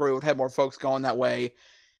went longer, we would have more folks going that way.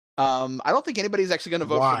 I don't think anybody's actually going to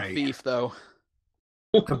vote for the Thief, though.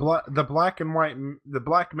 The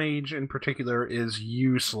Black Mage in particular is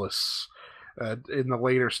useless in the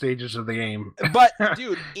later stages of the game. But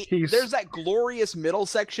dude, there's that glorious middle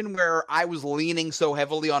section where I was leaning so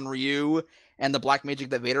heavily on Ryu and the black magic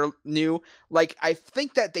that Vader knew. Like, I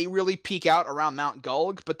think that they really peak out around Mount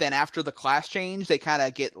Gulg, but then after the class change, they kind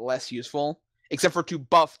of get less useful, except for to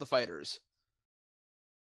buff the fighters.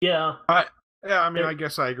 Yeah. I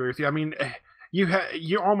guess I agree with you. I mean,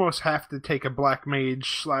 you almost have to take a black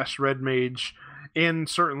mage / red mage and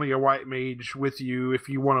certainly a white mage with you if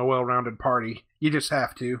you want a well-rounded party. You just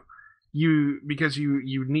have to. Because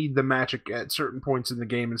you need the magic at certain points in the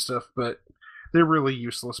game and stuff, but they're really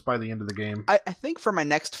useless by the end of the game. I think for my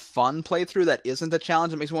next fun playthrough that isn't a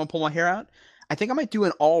challenge that makes me want to pull my hair out, I think I might do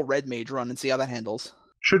an all red mage run and see how that handles.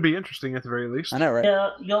 Should be interesting at the very least. I know, right?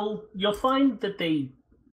 Yeah, you'll find that they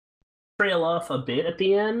trail off a bit at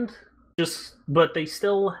the end, but they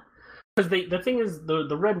still, because the thing is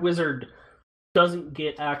the Red Wizard doesn't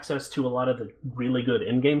get access to a lot of the really good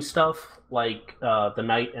in-game stuff like the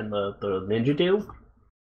Knight and the Ninja do.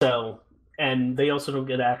 So, and they also don't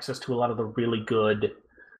get access to a lot of the really good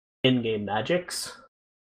in-game magics.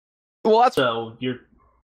 Well,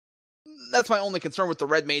 that's my only concern with the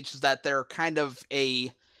Red Mage, is that they're kind of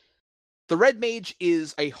the Red Mage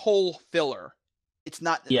is a whole filler. It's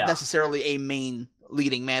not necessarily a main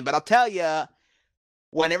leading man, but I'll tell you,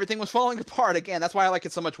 when everything was falling apart, again, that's why I like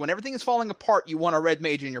it so much. When everything is falling apart, you want a Red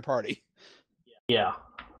Mage in your party. Yeah.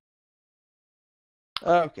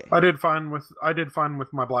 Okay. I did fine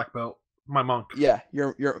with my black belt, my monk. Yeah,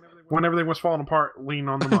 you're. When everything was falling apart, lean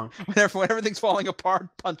on the monk. when everything's falling apart,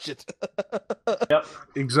 punch it. Yep.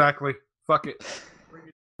 Exactly. Fuck it.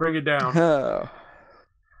 Bring it down. Oh.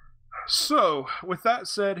 So, with that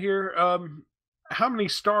said, here, how many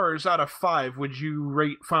stars out of 5 would you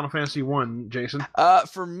rate Final Fantasy 1, Jason?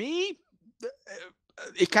 For me,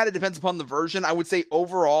 it kind of depends upon the version. I would say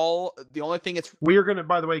overall, the only thing we are going to,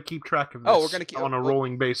 by the way, keep track of this. we're going to keep on a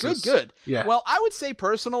rolling basis. Good. Yeah. Well, I would say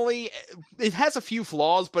personally, it has a few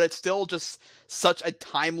flaws, but it's still just such a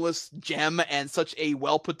timeless gem and such a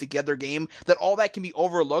well put together game that all that can be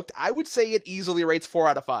overlooked. I would say it easily rates 4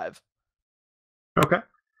 out of 5. Okay.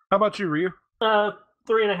 How about you, Ryu?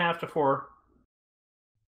 3.5 to 4.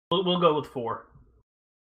 We'll go with 4.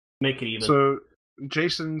 Make it even. So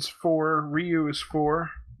Jason's 4, Ryu is 4.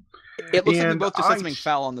 It looks like we both just said something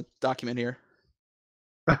foul on the document here.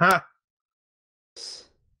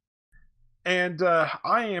 And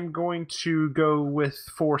I am going to go with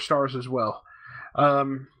 4 stars as well.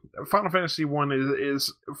 Final Fantasy 1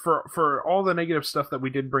 is for all the negative stuff that we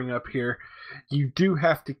did bring up here, you do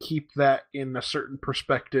have to keep that in a certain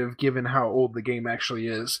perspective given how old the game actually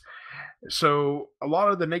is. So a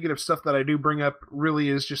lot of the negative stuff that I do bring up really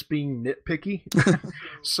is just being nitpicky.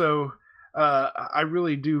 So I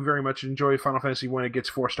really do very much enjoy Final Fantasy when it gets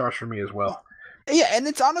 4 stars for me as well. Yeah, and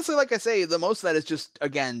it's honestly, like I say, the most of that is just,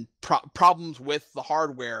 again, problems with the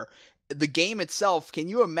hardware. The game itself, can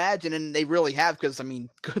you imagine, and they really have, because, I mean,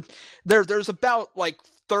 there's about, like,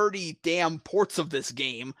 30 damn ports of this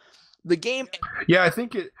game. The game... Yeah, I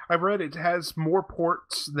think I've read it has more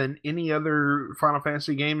ports than any other Final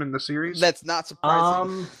Fantasy game in the series. That's not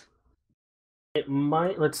surprising. It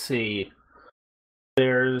might... Let's see.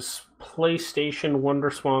 There's PlayStation,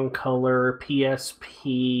 WonderSwan Color,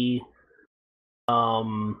 PSP...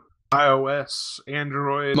 iOS,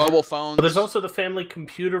 Android, mobile phones. But there's also the family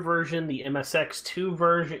computer version, the MSX2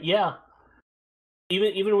 version. Yeah,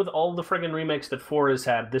 even with all the friggin' remakes that 4 has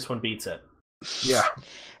had, this one beats it. Yeah,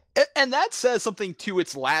 And that says something to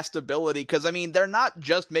its last ability, because, I mean, they're not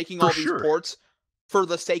just making all these ports for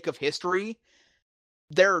the sake of history.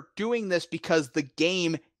 They're doing this because the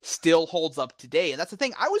game still holds up today. And that's the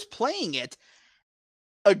thing. I was playing it,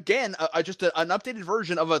 again, just an updated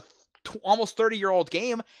version of a almost 30-year-old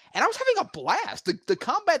game, and I was having a blast. The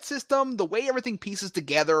combat system, the way everything pieces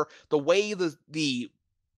together, the way the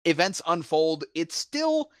events unfold, it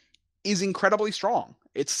still is incredibly strong.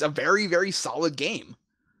 It's a very, very solid game.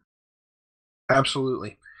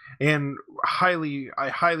 Absolutely. And I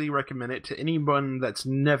highly recommend it to anyone that's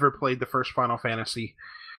never played the first Final Fantasy.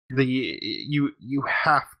 You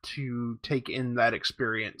have to take in that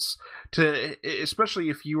experience, especially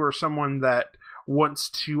if you are someone that wants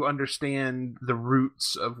to understand the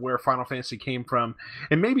roots of where Final Fantasy came from,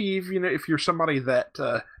 and maybe even if you're somebody that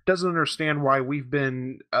doesn't understand why we've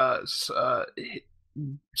been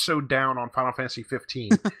so down on Final Fantasy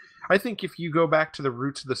 15. I think if you go back to the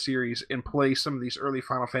roots of the series and play some of these early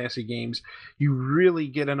Final Fantasy games, you really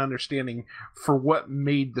get an understanding for what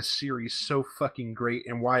made the series so fucking great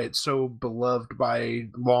and why it's so beloved by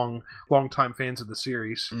long-time fans of the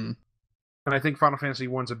series. And I think Final Fantasy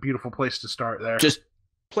 1's a beautiful place to start there. Just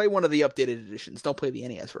play one of the updated editions. Don't play the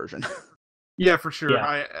NES version. Yeah, for sure.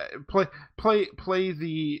 Yeah. Play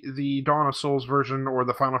the Dawn of Souls version or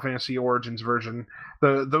the Final Fantasy Origins version.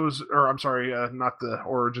 Not the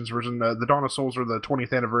Origins version. The Dawn of Souls or the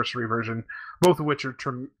 20th anniversary version, both of which are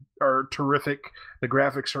terrific. The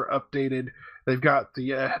graphics are updated. They've got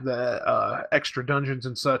the extra dungeons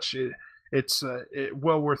and such. It's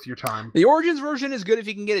well worth your time. The Origins version is good if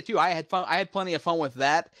you can get it too. I had fun. I had plenty of fun with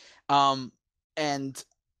that. And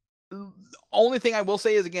only thing I will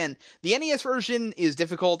say is, again, the NES version is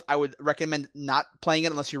difficult. I would recommend not playing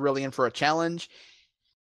it unless you're really in for a challenge.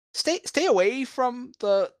 Stay away from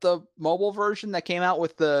the mobile version that came out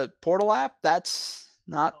with the Portal app. That's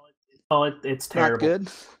not. It's terrible. Not good.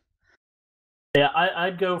 Yeah,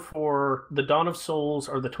 I'd go for the Dawn of Souls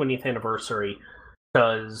or the 20th anniversary,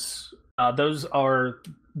 because those are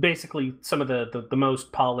basically some of the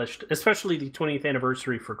most polished, especially the 20th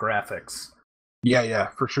anniversary for graphics. Yeah,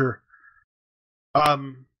 for sure.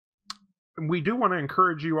 We do want to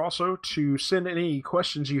encourage you also to send any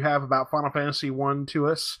questions you have about Final Fantasy 1 to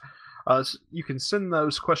us. You can send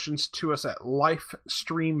those questions to us at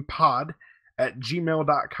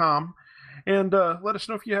lifestreampod@gmail.com. And let us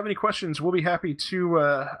know if you have any questions. We'll be happy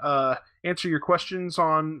to answer your questions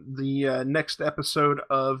on the next episode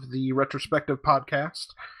of the Retrospective podcast.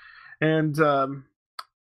 And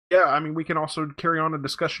we can also carry on a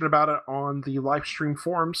discussion about it on the Lifestream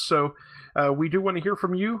forums. So we do want to hear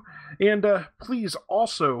from you. And please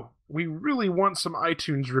also, we really want some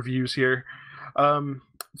iTunes reviews here.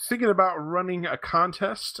 Thinking about running a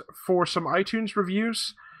contest for some iTunes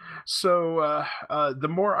reviews. So the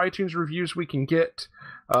more iTunes reviews we can get,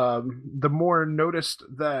 the more noticed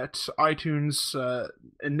that iTunes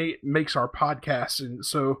makes our podcast. And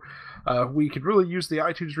so we could really use the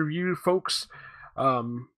iTunes review, folks.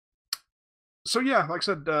 So yeah, like I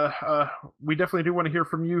said, we definitely do want to hear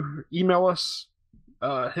from you. Email us,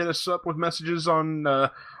 hit us up with messages on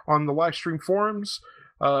the Lifestream forums,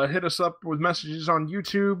 hit us up with messages on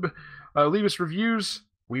YouTube, leave us reviews.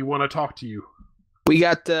 We want to talk to you. We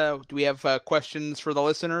got. Do we have questions for the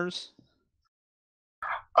listeners?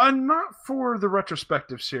 Not for the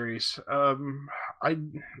Retrospective series.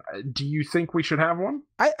 Do you think we should have one?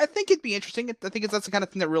 I think it'd be interesting. I think that's the kind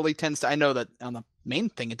of thing that really tends to. I know that on the main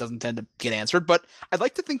thing it doesn't tend to get answered, but I'd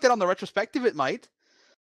like to think that on the Retrospective it might.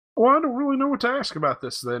 Well, I don't really know what to ask about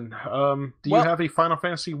this then. Do you have a Final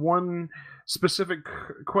Fantasy 1 specific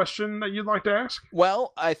question that you'd like to ask?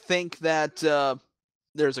 Well, I think that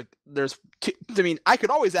there's two, I mean, I could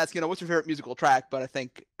always ask, what's your favorite musical track, but I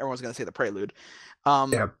think everyone's going to say the Prelude.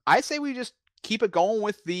 I say we just keep it going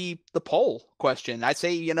with the poll question. I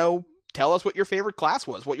say, tell us what your favorite class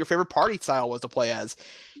was, what your favorite party style was to play as.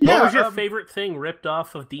 What was your favorite thing ripped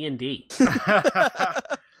off of D&D?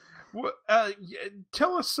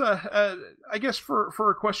 Tell us, I guess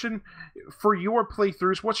for a question, for your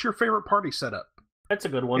playthroughs, what's your favorite party setup? That's a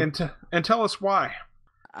good one. And tell us why.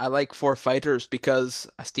 I like 4 fighters because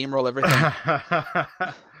I steamroll everything.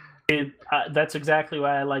 That's exactly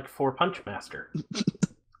why I like 4 Punchmaster.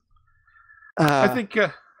 I think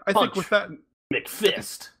with that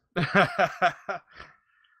McFist.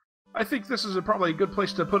 I think this is probably a good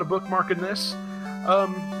place to put a bookmark in this.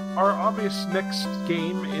 Our obvious next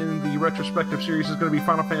game in the Retrospective series is going to be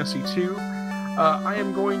Final Fantasy 2. I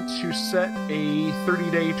am going to set a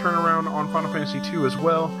 30-day turnaround on Final Fantasy 2 as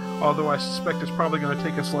well, although I suspect it's probably going to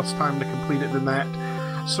take us less time to complete it than that.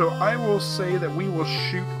 So I will say that we will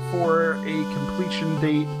shoot for a completion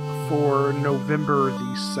date for November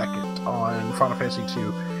the 2nd on Final Fantasy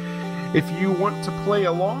II. If you want to play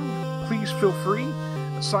along, please feel free.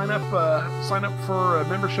 Sign up for a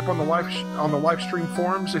membership on the Lifestream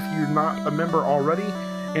forums if you're not a member already,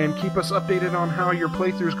 and keep us updated on how your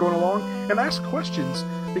playthrough is going along, and ask questions,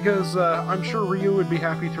 because I'm sure Ryu would be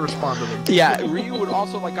happy to respond to them. Yeah, Ryu would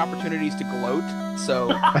also like opportunities to gloat, so...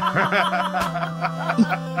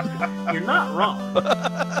 You're not wrong.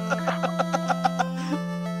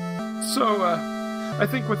 So, I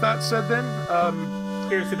think with that said then,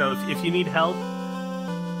 seriously though, if you need help,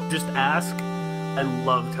 just ask. I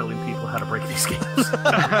love telling people how to break these games.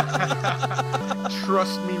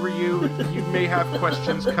 Trust me, Ryu, you may have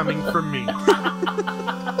questions coming from me.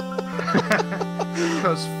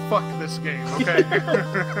 Because fuck this game, okay?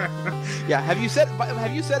 Yeah, have you set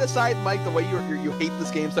aside, Mike, the way you hate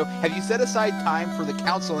this game, so have you set aside time for the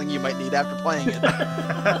counseling you might need after playing it?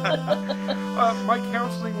 My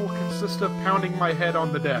counseling will consist of pounding my head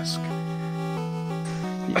on the desk.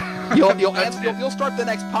 You'll start the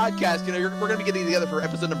next podcast. You know, we're going to be getting together for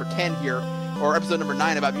episode number 10 here, or episode number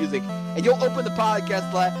 9 about music, and you'll open the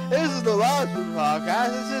podcast like, "This is the LiveJournal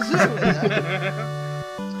podcast. This is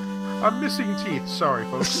I'm missing teeth. Sorry,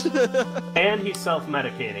 folks." And he's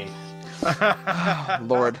self-medicating. Oh,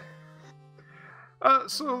 Lord.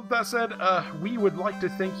 So that said, we would like to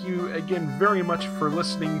thank you again very much for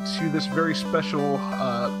listening to this very special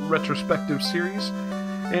retrospective series.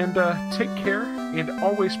 And take care, and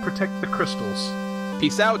always protect the crystals.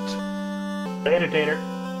 Peace out. Later, Tater.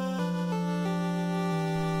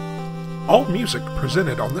 All music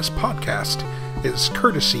presented on this podcast is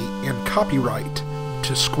courtesy and copyright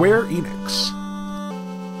to Square Enix.